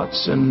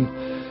thoughts and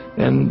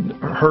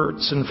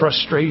hurts and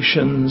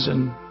frustrations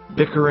and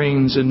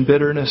bickerings and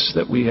bitterness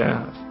that we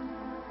have.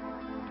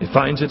 It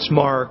finds its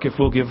mark if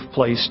we'll give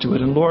place to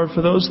it. And Lord,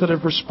 for those that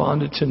have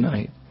responded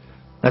tonight,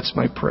 that's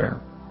my prayer.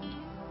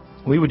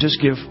 We would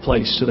just give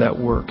place to that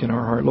work in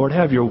our heart. Lord,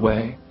 have Your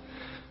way.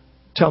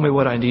 Tell me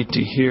what I need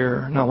to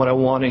hear, not what I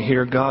want to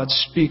hear. God,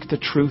 speak the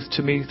truth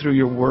to me through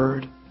Your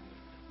Word.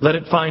 Let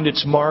it find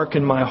its mark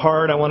in my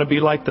heart. I want to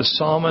be like the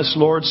psalmist.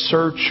 Lord,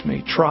 search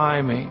me,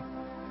 try me,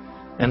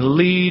 and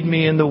lead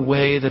me in the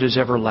way that is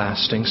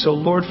everlasting. So,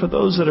 Lord, for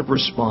those that have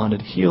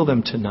responded, heal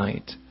them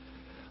tonight.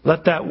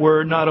 Let that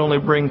word not only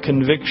bring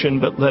conviction,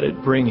 but let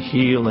it bring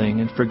healing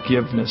and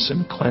forgiveness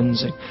and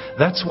cleansing.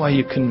 That's why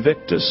You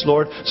convict us,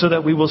 Lord, so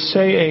that we will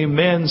say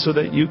amen, so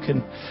that You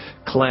can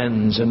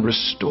cleanse and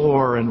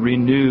restore and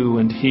renew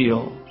and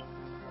heal.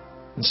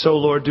 And so,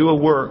 Lord, do a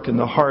work in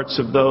the hearts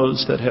of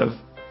those that have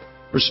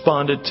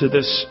responded to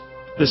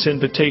this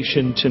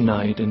invitation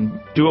tonight, and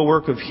do a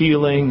work of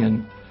healing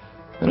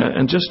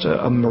and just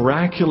a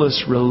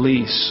miraculous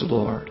release,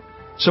 Lord.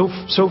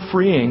 So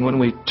freeing when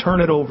we turn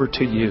it over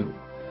to you.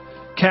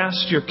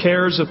 Cast your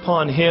cares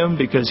upon Him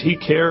because He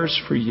cares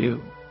for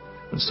you.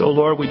 And so,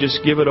 Lord, we just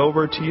give it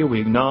over to you.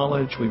 We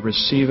acknowledge, we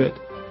receive it,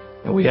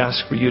 and we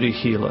ask for you to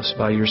heal us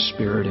by your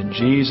Spirit. In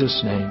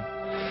Jesus' name,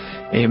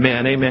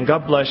 amen. Amen.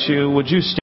 God bless you. Would you stand?